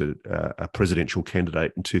 who was a presidential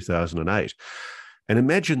candidate in 2008. And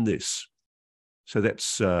imagine this. So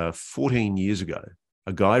that's 14 years ago,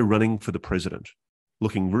 a guy running for the president,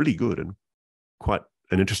 looking really good and quite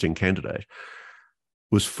an interesting candidate,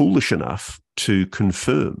 was foolish enough to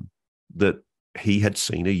confirm that he had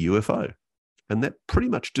seen a UFO. And that pretty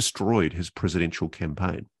much destroyed his presidential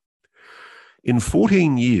campaign. In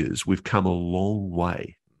 14 years, we've come a long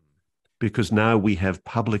way because now we have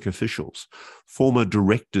public officials, former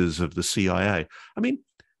directors of the CIA. I mean,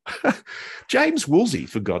 James Woolsey,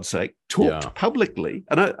 for God's sake, talked publicly.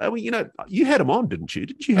 And I mean, you know, you had him on, didn't you?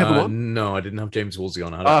 Didn't you have him on? No, I didn't have James Woolsey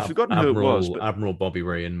on. I've forgotten who it was. But Admiral Bobby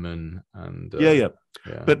Ray Inman. And yeah.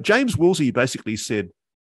 But James Woolsey basically said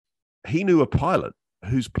he knew a pilot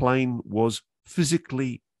whose plane was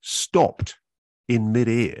physically stopped in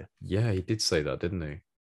midair. Yeah, he did say that, didn't he?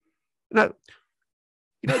 No,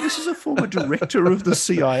 you know, this is a former director of the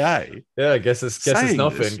CIA. Yeah, I guess it's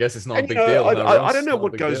nothing. This. Guess it's not a big deal. deal. I don't know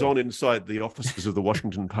what goes on inside the offices of the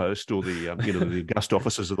Washington Post or the the August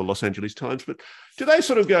offices of the Los Angeles Times, but do they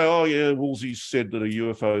sort of go, oh yeah, Woolsey said that a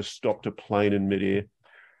UFO stopped a plane in midair?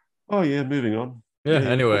 Oh yeah, moving on. Yeah.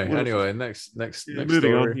 Anyway, next moving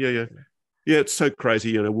story. on. Yeah, it's so crazy.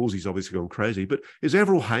 You know, Woolsey's obviously gone crazy, but is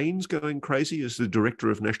Avril Haines going crazy as the director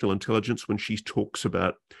of national intelligence when she talks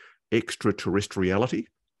about extraterrestriality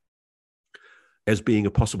as being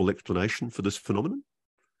a possible explanation for this phenomenon?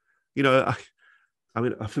 You know, I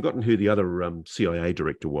mean, I've forgotten who the other CIA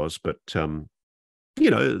director was, but, you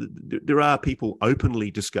know, there are people openly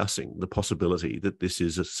discussing the possibility that this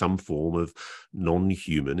is some form of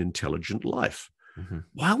non-human intelligent life. Mm-hmm.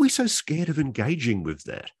 Why are we so scared of engaging with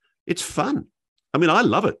that? It's fun. I mean, I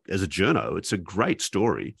love it as a journo. It's a great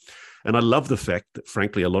story. And I love the fact that,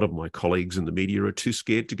 frankly, a lot of my colleagues in the media are too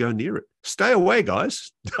scared to go near it. Stay away,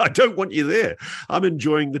 guys. I don't want you there. I'm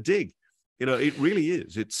enjoying the dig. You know, it really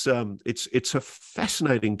is. It's a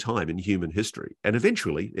fascinating time in human history. And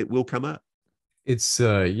eventually it will come up. It's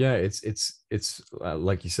like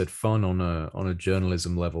you said, fun on a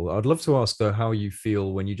journalism level. I'd love to ask though how you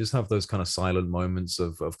feel when you just have those kind of silent moments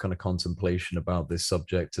of kind of contemplation about this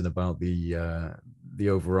subject and about the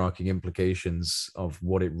overarching implications of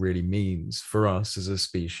what it really means for us as a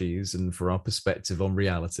species and for our perspective on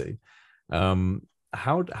reality.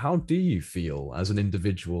 How do you feel as an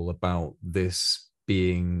individual about this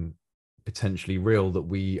being potentially real, that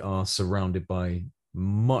we are surrounded by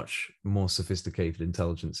much more sophisticated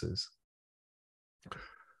intelligences?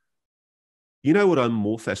 You know what I'm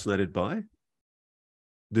more fascinated by?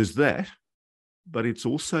 There's that, but it's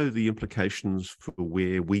also the implications for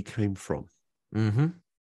where we came from. Mm-hmm.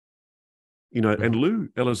 You know, and Lou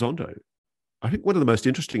Elizondo, I think one of the most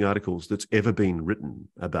interesting articles that's ever been written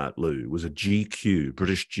about Lou was a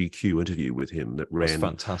British GQ interview with him that ran. That's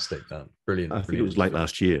fantastic, that. Brilliant. I think it was late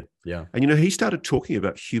last year. Yeah. And, you know, he started talking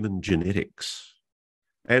about human genetics.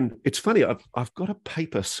 And it's funny, I've got a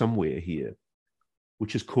paper somewhere here,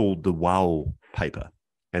 which is called the WOW paper.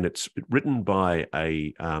 And it's written by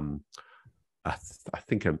I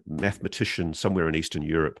think a mathematician somewhere in Eastern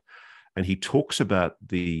Europe. And he talks about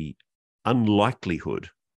the unlikelihood,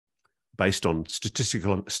 based on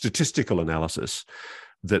statistical analysis,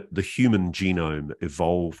 that the human genome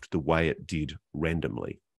evolved the way it did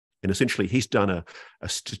randomly. And essentially, he's done a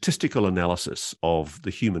statistical analysis of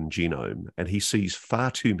the human genome, and he sees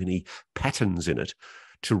far too many patterns in it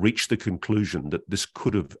to reach the conclusion that this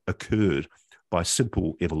could have occurred by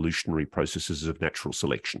simple evolutionary processes of natural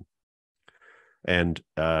selection. And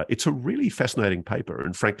it's a really fascinating paper.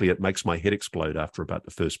 And frankly, it makes my head explode after about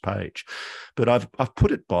the first page. But I've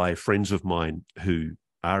put it by friends of mine who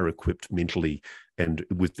are equipped mentally and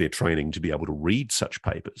with their training to be able to read such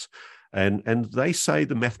papers. And they say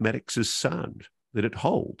the mathematics is sound, that it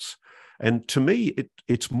holds. And to me,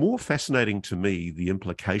 it's more fascinating to me the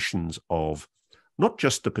implications of not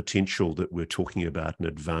just the potential that we're talking about an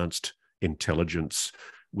advanced intelligence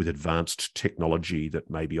with advanced technology that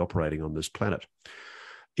may be operating on this planet.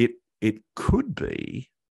 It could be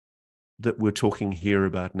that we're talking here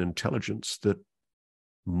about an intelligence that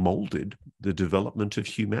molded the development of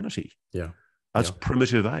humanity as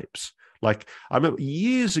primitive apes. Like, I remember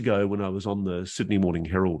years ago when I was on the Sydney Morning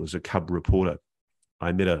Herald as a cub reporter,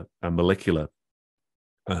 I met a molecular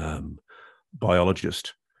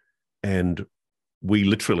biologist, and we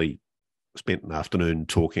literally spent an afternoon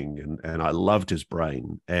talking, and I loved his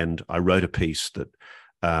brain. And I wrote a piece that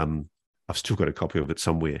I've still got a copy of it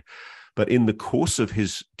somewhere. But in the course of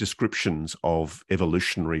his descriptions of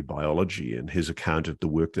evolutionary biology and his account of the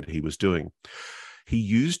work that he was doing, he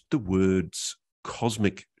used the words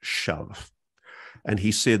cosmic shove. And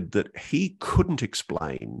he said that he couldn't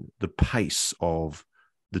explain the pace of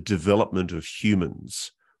the development of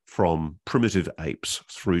humans from primitive apes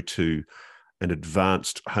through to an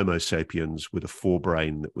advanced Homo sapiens with a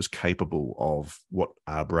forebrain that was capable of what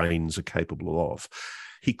our brains are capable of.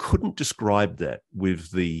 He couldn't describe that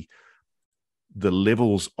with the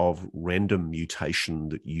levels of random mutation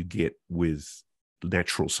that you get with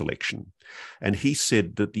natural selection. And he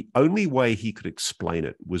said that the only way he could explain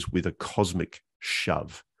it was with a cosmic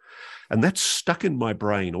shove. And that's stuck in my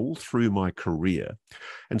brain all through my career.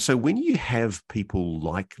 And so when you have people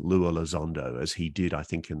like Lou Elizondo, as he did, I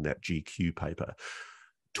think, in that GQ paper,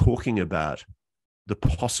 talking about the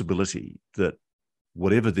possibility that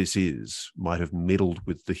whatever this is might have meddled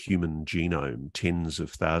with the human genome tens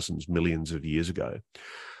of thousands, millions of years ago,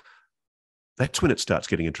 that's when it starts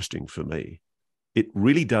getting interesting for me. It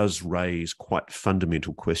really does raise quite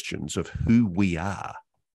fundamental questions of who we are,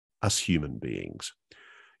 us human beings.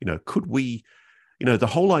 Could we, the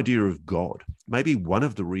whole idea of God, maybe one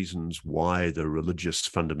of the reasons why the religious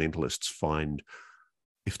fundamentalists find,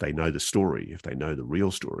 if they know the story, if they know the real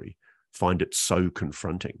story, find it so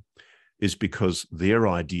confronting, is because their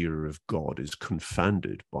idea of God is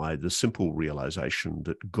confounded by the simple realization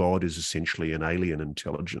that God is essentially an alien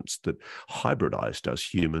intelligence that hybridized us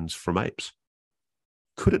humans from apes.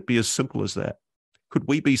 Could it be as simple as that? Could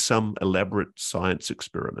we be some elaborate science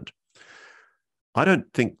experiment? I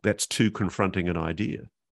don't think that's too confronting an idea.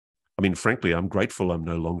 I mean, frankly, I'm grateful I'm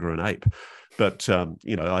no longer an ape. But,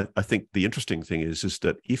 I think the interesting thing is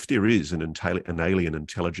that if there is an alien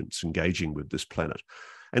intelligence engaging with this planet,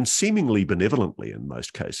 and seemingly benevolently in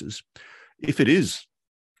most cases, if it is,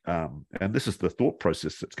 and this is the thought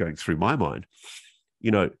process that's going through my mind,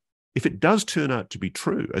 if it does turn out to be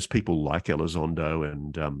true, as people like Elizondo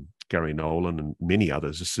and Gary Nolan and many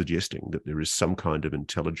others are suggesting, that there is some kind of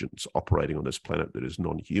intelligence operating on this planet that is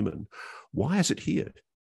non-human, why is it here?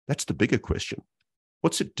 That's the bigger question.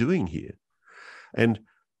 What's it doing here? And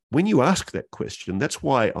when you ask that question, that's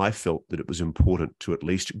why I felt that it was important to at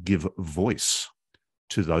least give voice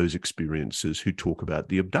to those experiences who talk about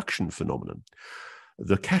the abduction phenomenon,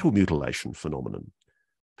 the cattle mutilation phenomenon,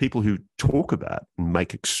 people who talk about and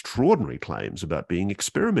make extraordinary claims about being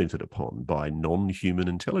experimented upon by non-human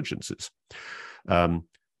intelligences. I'm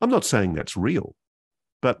not saying that's real,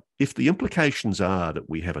 but if the implications are that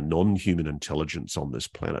we have a non-human intelligence on this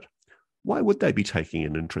planet, why would they be taking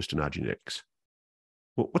an interest in our genetics?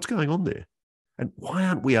 Well, what's going on there? And why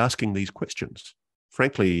aren't we asking these questions?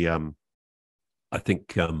 Frankly, I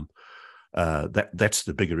think that's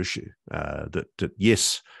the bigger issue. That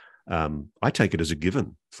yes, I take it as a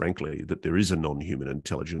given, frankly, that there is a non-human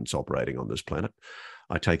intelligence operating on this planet.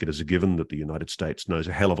 I take it as a given that the United States knows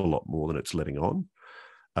a hell of a lot more than it's letting on.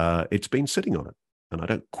 It's been sitting on it, and I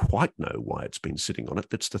don't quite know why it's been sitting on it.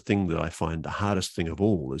 That's the thing that I find the hardest thing of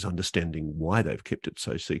all, is understanding why they've kept it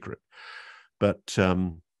so secret. But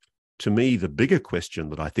to me, the bigger question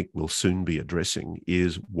that I think we'll soon be addressing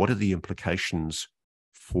is, what are the implications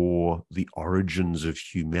for the origins of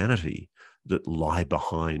humanity that lie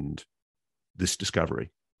behind this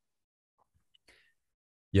discovery?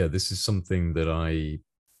 Yeah, this is something that I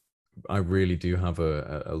really do have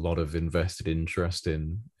a lot of invested interest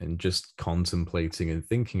in, and just contemplating and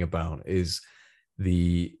thinking about, is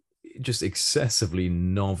the just excessively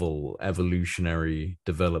novel evolutionary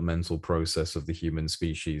developmental process of the human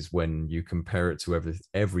species when you compare it to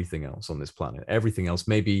everything else on this planet. Everything else,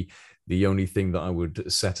 maybe the only thing that I would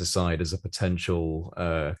set aside as a potential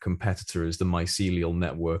competitor is the mycelial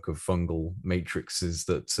network of fungal matrices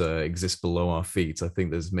that exist below our feet. I think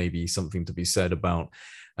there's maybe something to be said about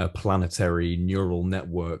a planetary neural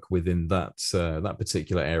network within that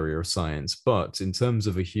particular area of science. But in terms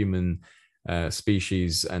of a human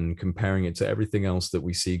species and comparing it to everything else that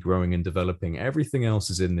we see growing and developing, everything else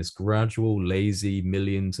is in this gradual, lazy,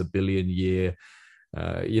 million to billion year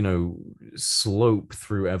slope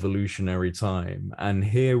through evolutionary time. And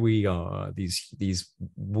here we are, these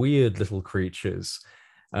weird little creatures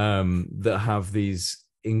that have these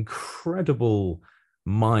incredible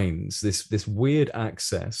minds, this weird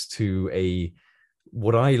access to a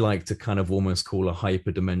what I like to kind of almost call a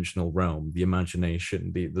hyperdimensional realm, the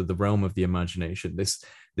imagination, the realm of the imagination,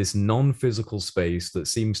 this non-physical space that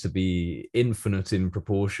seems to be infinite in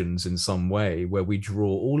proportions in some way, where we draw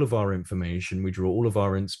all of our information, we draw all of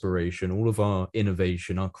our inspiration, all of our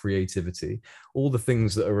innovation, our creativity, all the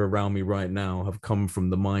things that are around me right now have come from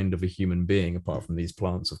the mind of a human being, apart from these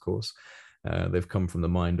plants, of course. They've come from the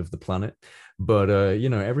mind of the planet, but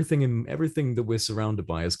everything that we're surrounded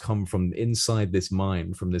by has come from inside this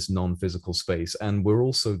mind, from this non-physical space, and we're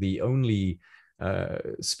also the only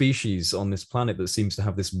species on this planet that seems to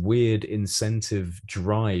have this weird incentive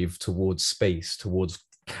drive towards space, towards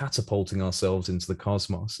catapulting ourselves into the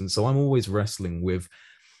cosmos. And so I'm always wrestling with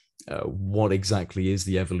what exactly is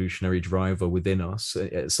the evolutionary driver within us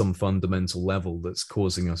at some fundamental level that's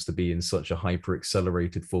causing us to be in such a hyper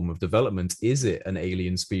accelerated form of development. Is it an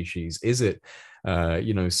alien species? Is it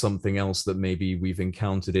something else that maybe we've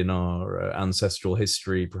encountered in our ancestral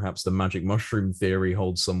history? Perhaps the magic mushroom theory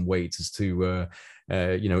holds some weight as to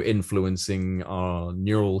influencing our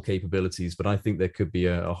neural capabilities. But I think there could be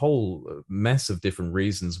a whole mess of different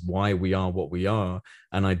reasons why we are what we are.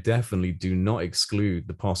 And I definitely do not exclude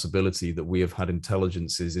the possibility that we have had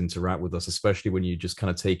intelligences interact with us, especially when you just kind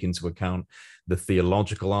of take into account the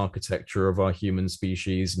theological architecture of our human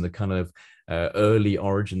species and the kind of early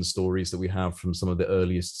origin stories that we have from some of the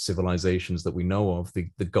earliest civilizations that we know of,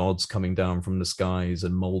 the gods coming down from the skies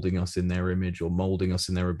and molding us in their image or molding us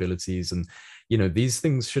in their abilities. And, these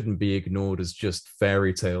things shouldn't be ignored as just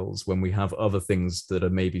fairy tales when we have other things that are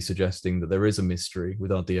maybe suggesting that there is a mystery with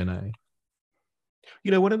our DNA.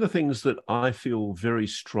 One of the things that I feel very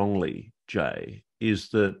strongly, Jay, is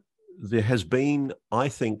that there has been, I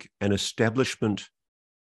think, an establishment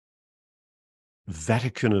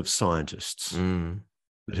Vatican of scientists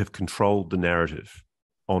that have controlled the narrative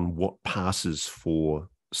on what passes for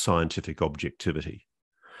scientific objectivity.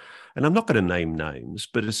 And I'm not going to name names,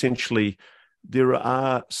 but essentially there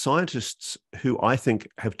are scientists who I think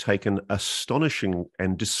have taken astonishing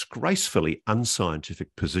and disgracefully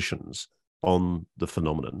unscientific positions on the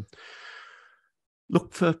phenomenon.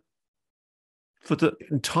 Look, for the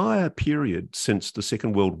entire period since the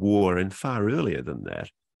Second World War and far earlier than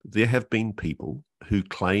that, there have been people who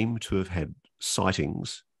claim to have had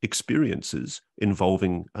sightings, experiences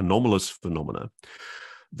involving anomalous phenomena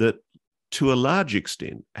that to a large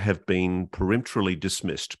extent have been peremptorily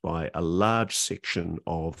dismissed by a large section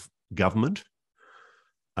of government,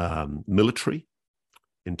 military,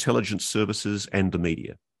 intelligence services, and the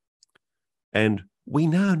media. And we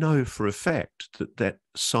now know for a fact that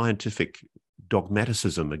scientific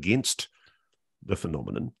dogmaticism against the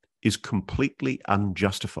phenomenon is completely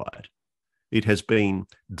unjustified. It has been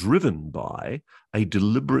driven by a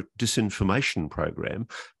deliberate disinformation program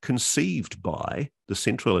conceived by the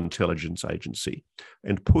Central Intelligence Agency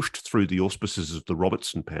and pushed through the auspices of the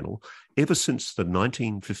Robertson Panel ever since the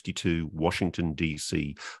 1952 Washington,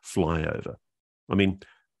 D.C. flyover. I mean,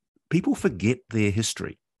 people forget their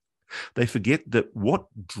history. They forget that what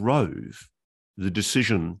drove the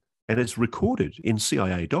decision, and it's recorded in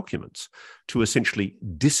CIA documents, to essentially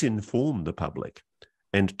disinform the public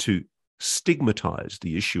and to stigmatize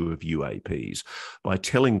the issue of UAPs by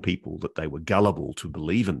telling people that they were gullible to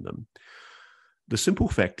believe in them. The simple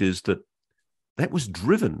fact is that that was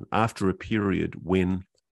driven after a period when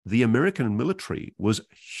the American military was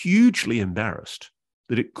hugely embarrassed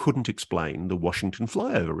that it couldn't explain the Washington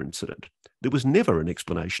flyover incident. There was never an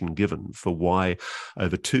explanation given for why,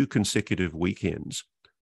 over 2 consecutive weekends,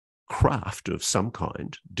 craft of some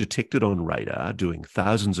kind detected on radar doing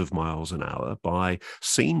thousands of miles an hour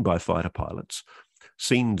seen by fighter pilots,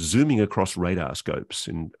 seen zooming across radar scopes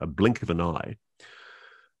in a blink of an eye,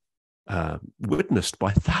 witnessed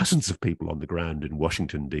by thousands of people on the ground in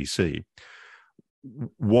Washington, D.C.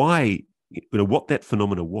 Why, what that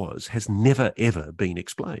phenomena was has never, ever been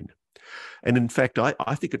explained. And in fact,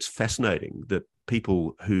 I think it's fascinating that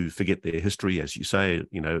people who forget their history, as you say,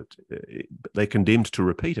 they're condemned to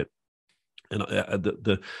repeat it. And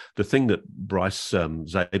the thing that Bryce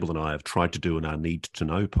Zabel and I have tried to do in our Need to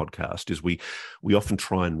Know podcast is we often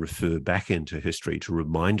try and refer back into history to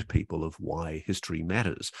remind people of why history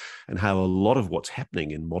matters and how a lot of what's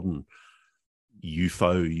happening in modern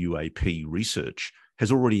UFO, UAP research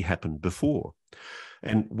has already happened before.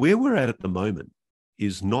 And where we're at the moment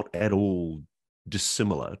is not at all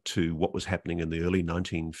dissimilar to what was happening in the early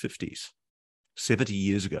 1950s, 70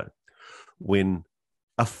 years ago, when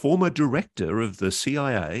a former director of the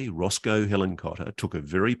CIA, Roscoe Hillenkotter, took a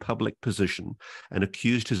very public position and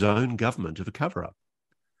accused his own government of a cover-up.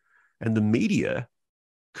 And the media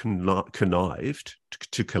connived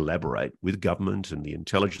to collaborate with government and the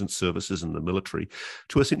intelligence services and the military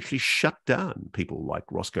to essentially shut down people like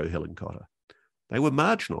Roscoe Hillenkotter. They were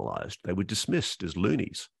marginalized. They were dismissed as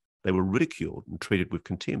loonies. They were ridiculed and treated with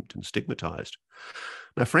contempt and stigmatized.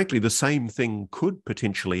 Now, frankly, the same thing could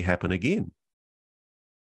potentially happen again.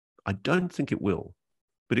 I don't think it will,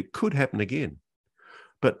 but it could happen again.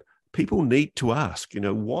 But people need to ask,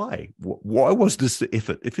 why? Why was this the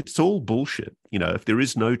effort? If it's all bullshit, if there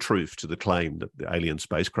is no truth to the claim that the alien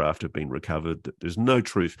spacecraft have been recovered, that there's no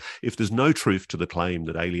truth, if there's no truth to the claim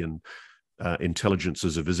that alien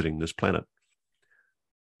intelligences are visiting this planet,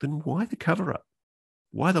 then why the cover-up?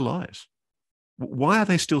 Why the lies? Why are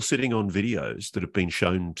they still sitting on videos that have been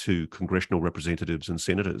shown to congressional representatives and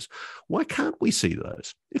senators? Why can't we see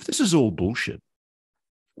those? If this is all bullshit,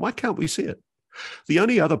 why can't we see it? The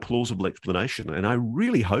only other plausible explanation, and I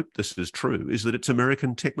really hope this is true, is that it's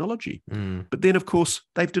American technology. But then, of course,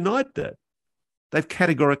 they've denied that. They've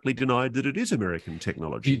categorically denied that it is American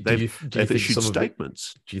technology. They've issued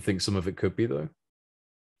statements. Do you think some of it could be, though?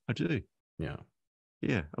 I do. Yeah.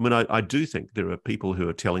 Yeah. I mean, I do think there are people who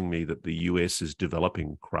are telling me that the US is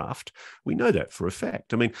developing craft. We know that for a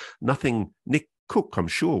fact. I mean, Nick Cook, I'm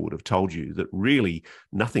sure, would have told you that really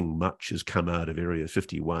nothing much has come out of Area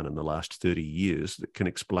 51 in the last 30 years that can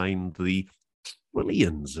explain the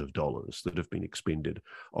trillions of dollars that have been expended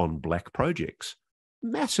on black projects.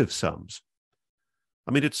 Massive sums.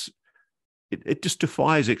 I mean, it just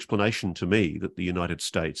defies explanation to me that the United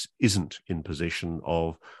States isn't in possession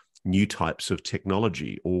of new types of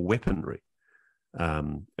technology or weaponry.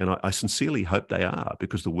 And I sincerely hope they are,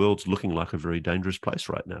 because the world's looking like a very dangerous place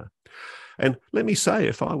right now. And let me say,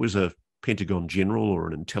 if I was a Pentagon general or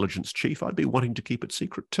an intelligence chief, I'd be wanting to keep it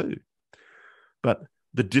secret too. But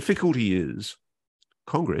the difficulty is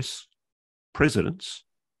Congress, presidents,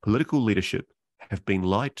 political leadership have been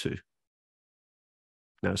lied to.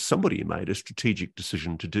 Now, somebody made a strategic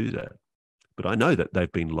decision to do that, but I know that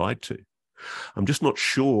they've been lied to. I'm just not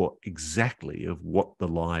sure exactly of what the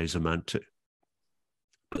lies amount to,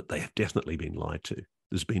 but they have definitely been lied to.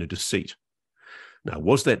 There's been a deceit. Now,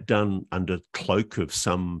 was that done under cloak of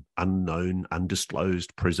some unknown,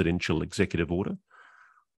 undisclosed presidential executive order?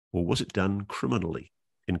 Or was it done criminally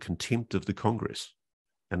in contempt of the Congress?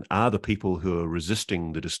 And are the people who are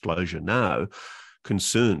resisting the disclosure now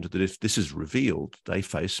concerned that if this is revealed, they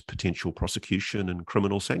face potential prosecution and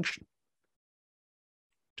criminal sanction?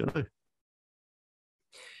 Don't know.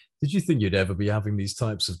 Did you think you'd ever be having these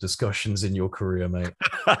types of discussions in your career, mate?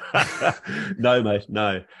 No, mate,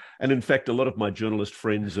 no. And in fact, a lot of my journalist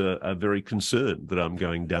friends are very concerned that I'm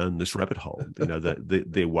going down this rabbit hole.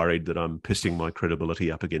 They're worried that I'm pissing my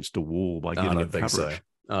credibility up against a wall by giving it coverage.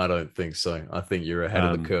 I don't think so. I think you're ahead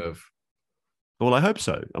of the curve. Well, I hope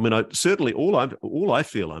so. I mean, certainly all I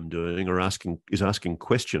feel I'm doing is asking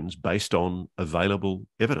questions based on available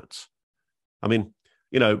evidence. I mean,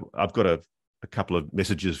 I've got a couple of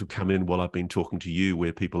messages have come in while I've been talking to you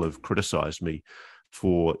where people have criticized me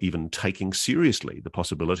for even taking seriously the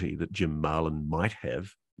possibility that Jim Marlin might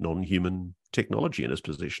have non-human technology in his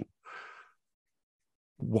possession.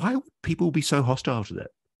 Why would people be so hostile to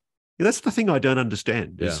that? That's the thing I don't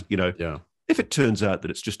understand is, if it turns out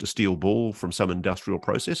that it's just a steel ball from some industrial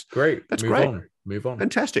process, great. That's move great. Move on.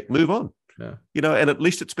 Fantastic. Move on. Yeah. And at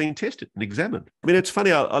least it's been tested and examined. I mean, it's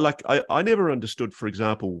funny. I never understood, for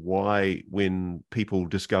example, why when people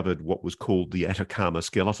discovered what was called the Atacama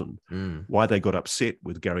skeleton, why they got upset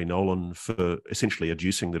with Gary Nolan for essentially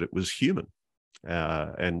adducing that it was human.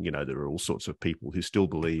 And there are all sorts of people who still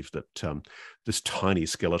believe that this tiny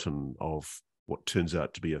skeleton of what turns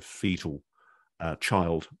out to be a fetal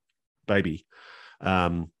child baby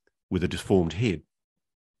with a deformed head.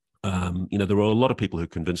 There were a lot of people who are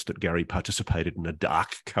convinced that Gary participated in a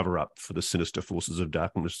dark cover-up for the sinister forces of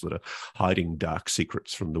darkness that are hiding dark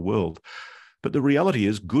secrets from the world. But the reality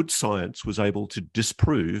is good science was able to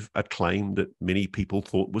disprove a claim that many people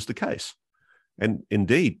thought was the case. And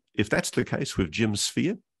indeed, if that's the case with Jim's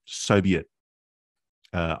sphere, so be it.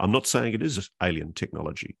 I'm not saying it is alien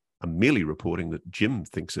technology. I'm merely reporting that Jim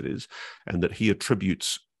thinks it is and that he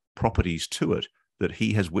attributes properties to it that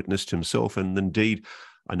he has witnessed himself. And indeed,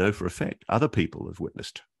 I know for a fact other people have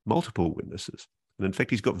witnessed, multiple witnesses. And in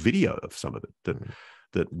fact, he's got video of some of it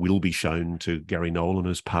that will be shown to Gary Nolan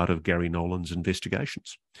as part of Gary Nolan's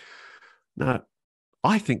investigations. Now,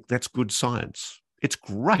 I think that's good science. It's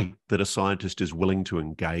great that a scientist is willing to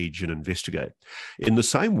engage and investigate in the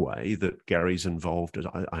same way that Gary's involved, as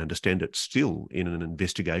I understand it, still in an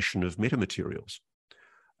investigation of metamaterials.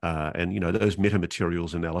 And those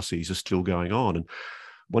metamaterials analyses are still going on. And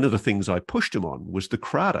one of the things I pushed him on was the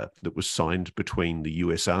CRADA that was signed between the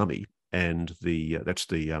US Army and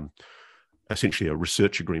essentially a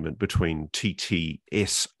research agreement between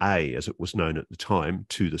TTSA, as it was known at the time,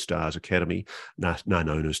 To the Stars Academy, now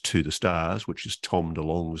known as To the Stars, which is Tom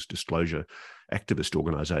DeLonge's disclosure activist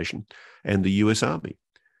organization, and the US Army.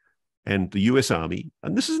 And the US Army,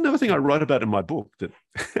 and this is another thing I write about in my book, that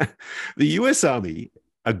the US Army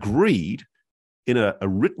agreed in a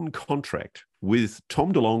written contract with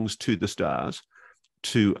Tom DeLonge's To the Stars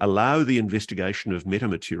to allow the investigation of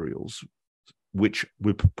metamaterials which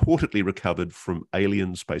were purportedly recovered from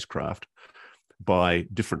alien spacecraft by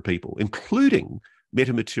different people, including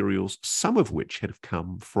metamaterials, some of which had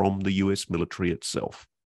come from the US military itself.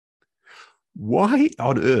 Why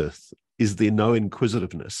on earth is there no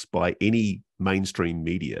inquisitiveness by any mainstream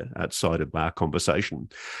media outside of our conversation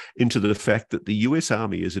into the fact that the US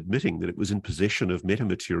Army is admitting that it was in possession of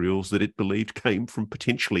metamaterials that it believed came from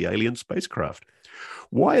potentially alien spacecraft?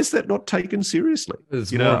 Why is that not taken seriously?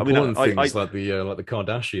 There's more important things like the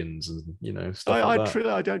Kardashians and stuff like that.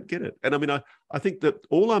 Truly, I don't get it. And I mean, I think that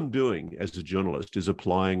all I'm doing as a journalist is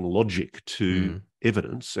applying logic to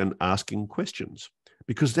evidence and asking questions,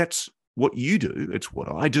 because that's what you do. It's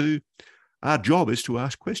what I do. Our job is to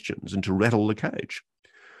ask questions and to rattle the cage.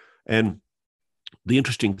 And the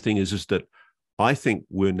interesting thing is that I think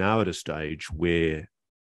we're now at a stage where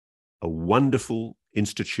a wonderful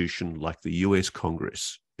institution like the US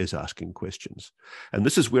Congress is asking questions. And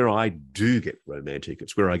this is where I do get romantic.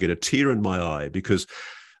 It's where I get a tear in my eye, because,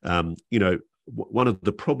 one of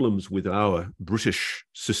the problems with our British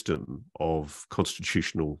system of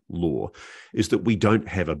constitutional law is that we don't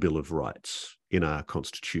have a Bill of Rights in our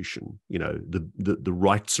constitution. The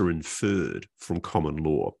rights are inferred from common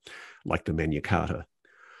law, like the Magna Carta.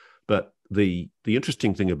 But the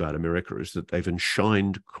interesting thing about America is that they've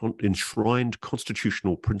enshrined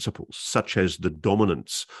constitutional principles, such as the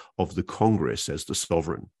dominance of the Congress as the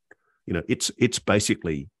sovereign. It's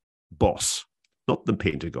basically boss, not the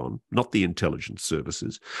Pentagon, not the intelligence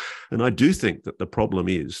services. And I do think that the problem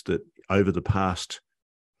is that over the past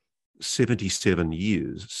 77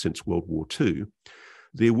 years since World War II,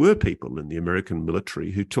 there were people in the American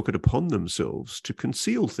military who took it upon themselves to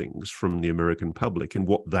conceal things from the American public in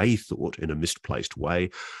what they thought, in a misplaced way,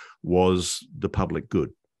 was the public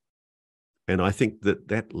good. And I think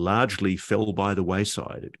that largely fell by the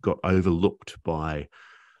wayside. It got overlooked by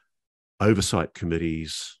oversight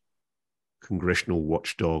committees, congressional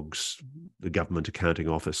watchdogs, the Government Accounting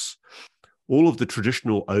Office, all of the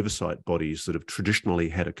traditional oversight bodies that have traditionally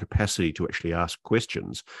had a capacity to actually ask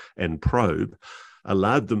questions and probe,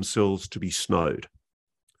 allowed themselves to be snowed.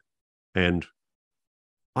 And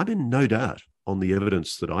I'm in no doubt on the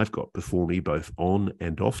evidence that I've got before me, both on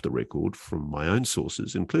and off the record from my own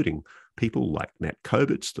sources, including people like Nat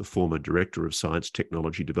Kobitz, the former Director of Science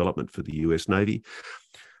Technology Development for the US Navy,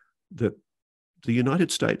 that the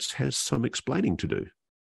United States has some explaining to do.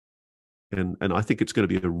 And I think it's going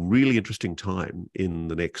to be a really interesting time in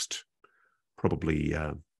the next probably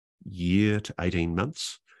year to 18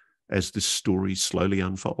 months as this story slowly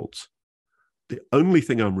unfolds. The only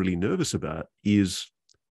thing I'm really nervous about is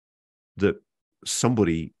that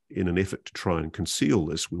somebody, in an effort to try and conceal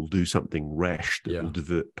this, will do something rash that will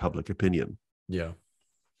divert public opinion. Yeah.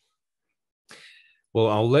 Well,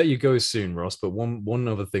 I'll let you go soon, Ross, but one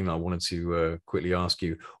other thing that I wanted to quickly ask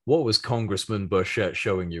you: what was Congressman Burchett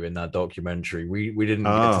showing you in that documentary? We didn't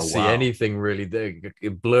get to see anything really there. A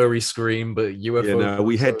blurry screen, but UFO. Yeah, no,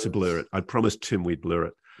 we had to blur it. I promised Tim we'd blur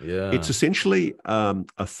it. Yeah, it's essentially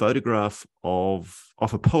a photograph of a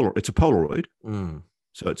Polaroid. It's a Polaroid,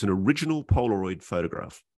 so it's an original Polaroid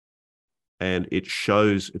photograph, and it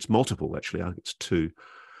shows. It's multiple, actually. I think it's two.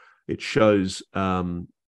 It shows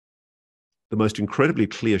the most incredibly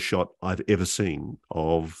clear shot I've ever seen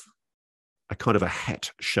of a kind of a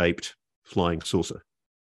hat-shaped flying saucer.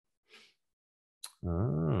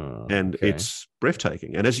 And it's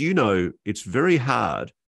breathtaking. And as you know, it's very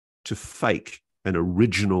hard to fake an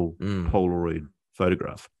original Polaroid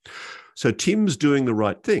photograph. So Tim's doing the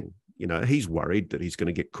right thing. He's worried that he's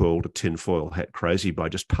going to get called a tinfoil hat crazy by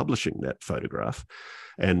just publishing that photograph.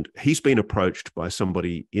 And he's been approached by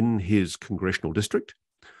somebody in his congressional district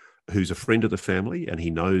who's a friend of the family, and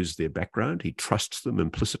he knows their background. He trusts them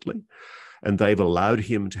implicitly. And they've allowed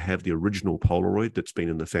him to have the original Polaroid that's been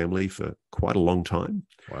in the family for quite a long time.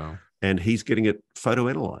 Wow. And he's getting it photo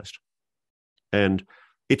analyzed. And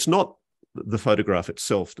it's not the photograph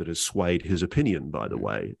itself that has swayed his opinion, by the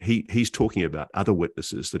way. He's talking about other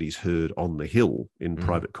witnesses that he's heard on the Hill in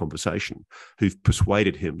private conversation who've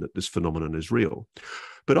persuaded him that this phenomenon is real.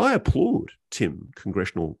 But I applaud Tim,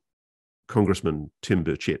 congressional Congressman Tim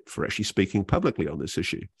Burchett for actually speaking publicly on this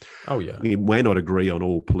issue. Oh, yeah. We may not agree on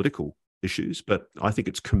all political issues, but I think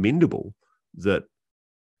it's commendable that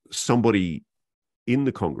somebody in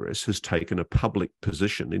the Congress has taken a public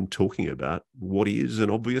position in talking about what is an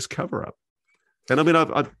obvious cover-up. And I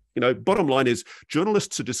mean, bottom line is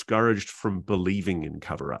journalists are discouraged from believing in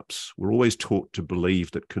cover-ups. We're always taught to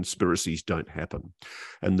believe that conspiracies don't happen,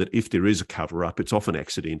 and that if there is a cover-up, it's often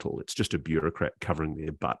accidental. It's just a bureaucrat covering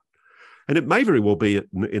their butt. And it may very well be,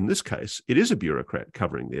 in this case, it is a bureaucrat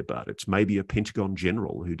covering their butt. It's maybe a Pentagon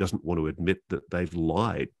general who doesn't want to admit that they've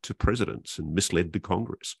lied to presidents and misled the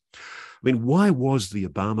Congress. I mean, why was the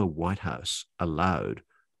Obama White House allowed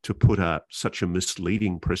to put out such a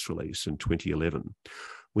misleading press release in 2011,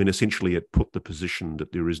 when essentially it put the position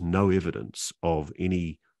that there is no evidence of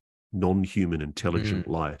any non-human intelligent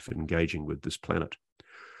life engaging with this planet?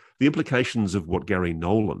 The implications of what Gary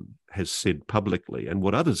Nolan has said publicly and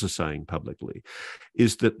what others are saying publicly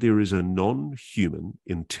is that there is a non-human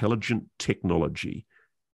intelligent technology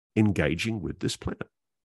engaging with this planet.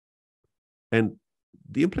 And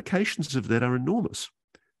the implications of that are enormous.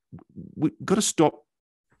 We've got to stop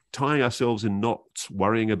tying ourselves in knots,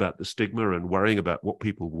 worrying about the stigma and worrying about what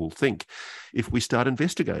people will think if we start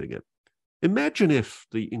investigating it. Imagine if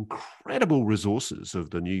the incredible resources of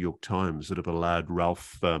the New York Times that have allowed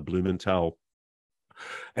Ralph Blumenthal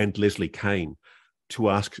and Leslie Kane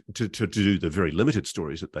to do the very limited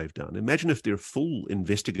stories that they've done. Imagine if their full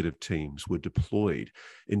investigative teams were deployed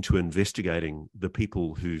into investigating the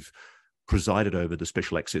people who've presided over the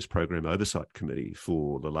Special Access Program Oversight Committee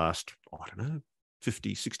for the last,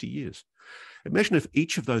 50, 60 years. Imagine if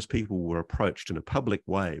each of those people were approached in a public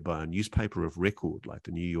way by a newspaper of record like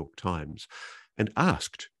the New York Times and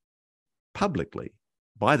asked publicly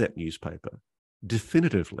by that newspaper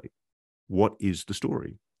definitively, what is the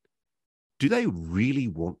story? Do they really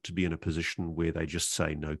want to be in a position where they just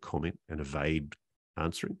say no comment and evade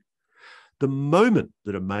answering? The moment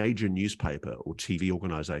that a major newspaper or TV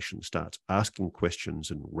organization starts asking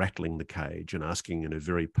questions and rattling the cage and asking in a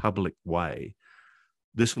very public way,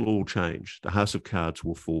 this will all change. The house of cards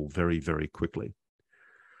will fall very, very quickly.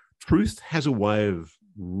 Truth has a way of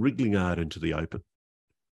wriggling out into the open.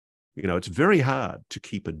 It's very hard to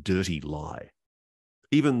keep a dirty lie.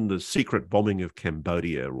 Even the secret bombing of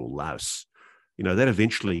Cambodia or Laos, that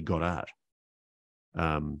eventually got out.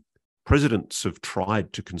 Presidents have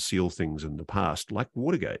tried to conceal things in the past, like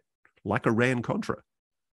Watergate, like Iran-Contra.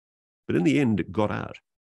 But in the end, it got out.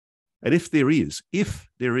 And if there is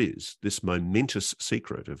this momentous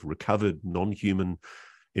secret of recovered non-human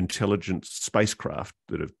intelligent spacecraft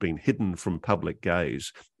that have been hidden from public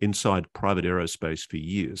gaze inside private aerospace for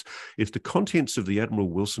years, if the contents of the Admiral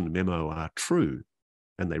Wilson memo are true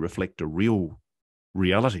and they reflect a real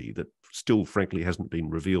reality that still, frankly, hasn't been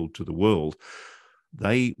revealed to the world,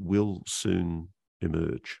 they will soon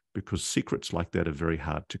emerge, because secrets like that are very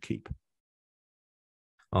hard to keep.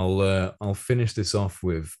 I'll finish this off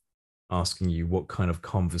with asking you what kind of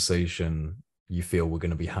conversation you feel we're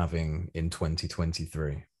going to be having in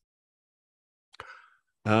 2023.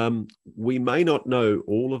 We may not know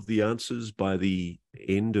all of the answers by the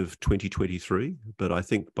end of 2023, but I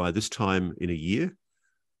think by this time in a year,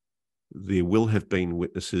 there will have been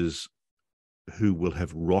witnesses who will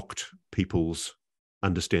have rocked people's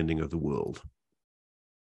understanding of the world.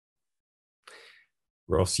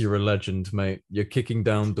 Ross, you're a legend, mate. You're kicking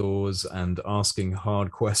down doors and asking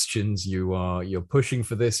hard questions. You're pushing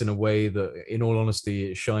for this in a way that, in all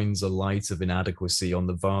honesty, it shines a light of inadequacy on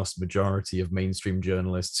the vast majority of mainstream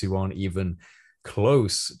journalists who aren't even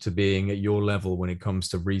close to being at your level when it comes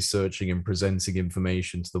to researching and presenting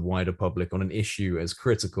information to the wider public on an issue as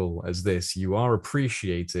critical as this. You are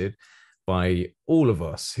appreciated by all of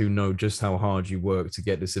us who know just how hard you work to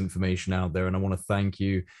get this information out there. And I want to thank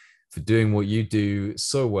you for doing what you do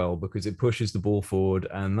so well, because it pushes the ball forward.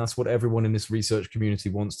 And that's what everyone in this research community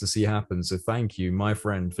wants to see happen. So thank you, my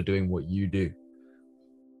friend, for doing what you do.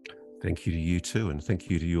 Thank you to you too. And thank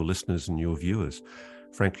you to your listeners and your viewers.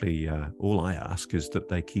 Frankly, all I ask is that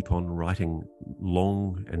they keep on writing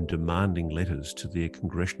long and demanding letters to their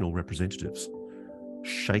congressional representatives.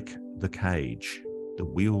 Shake the cage. The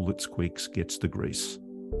wheel that squeaks gets the grease.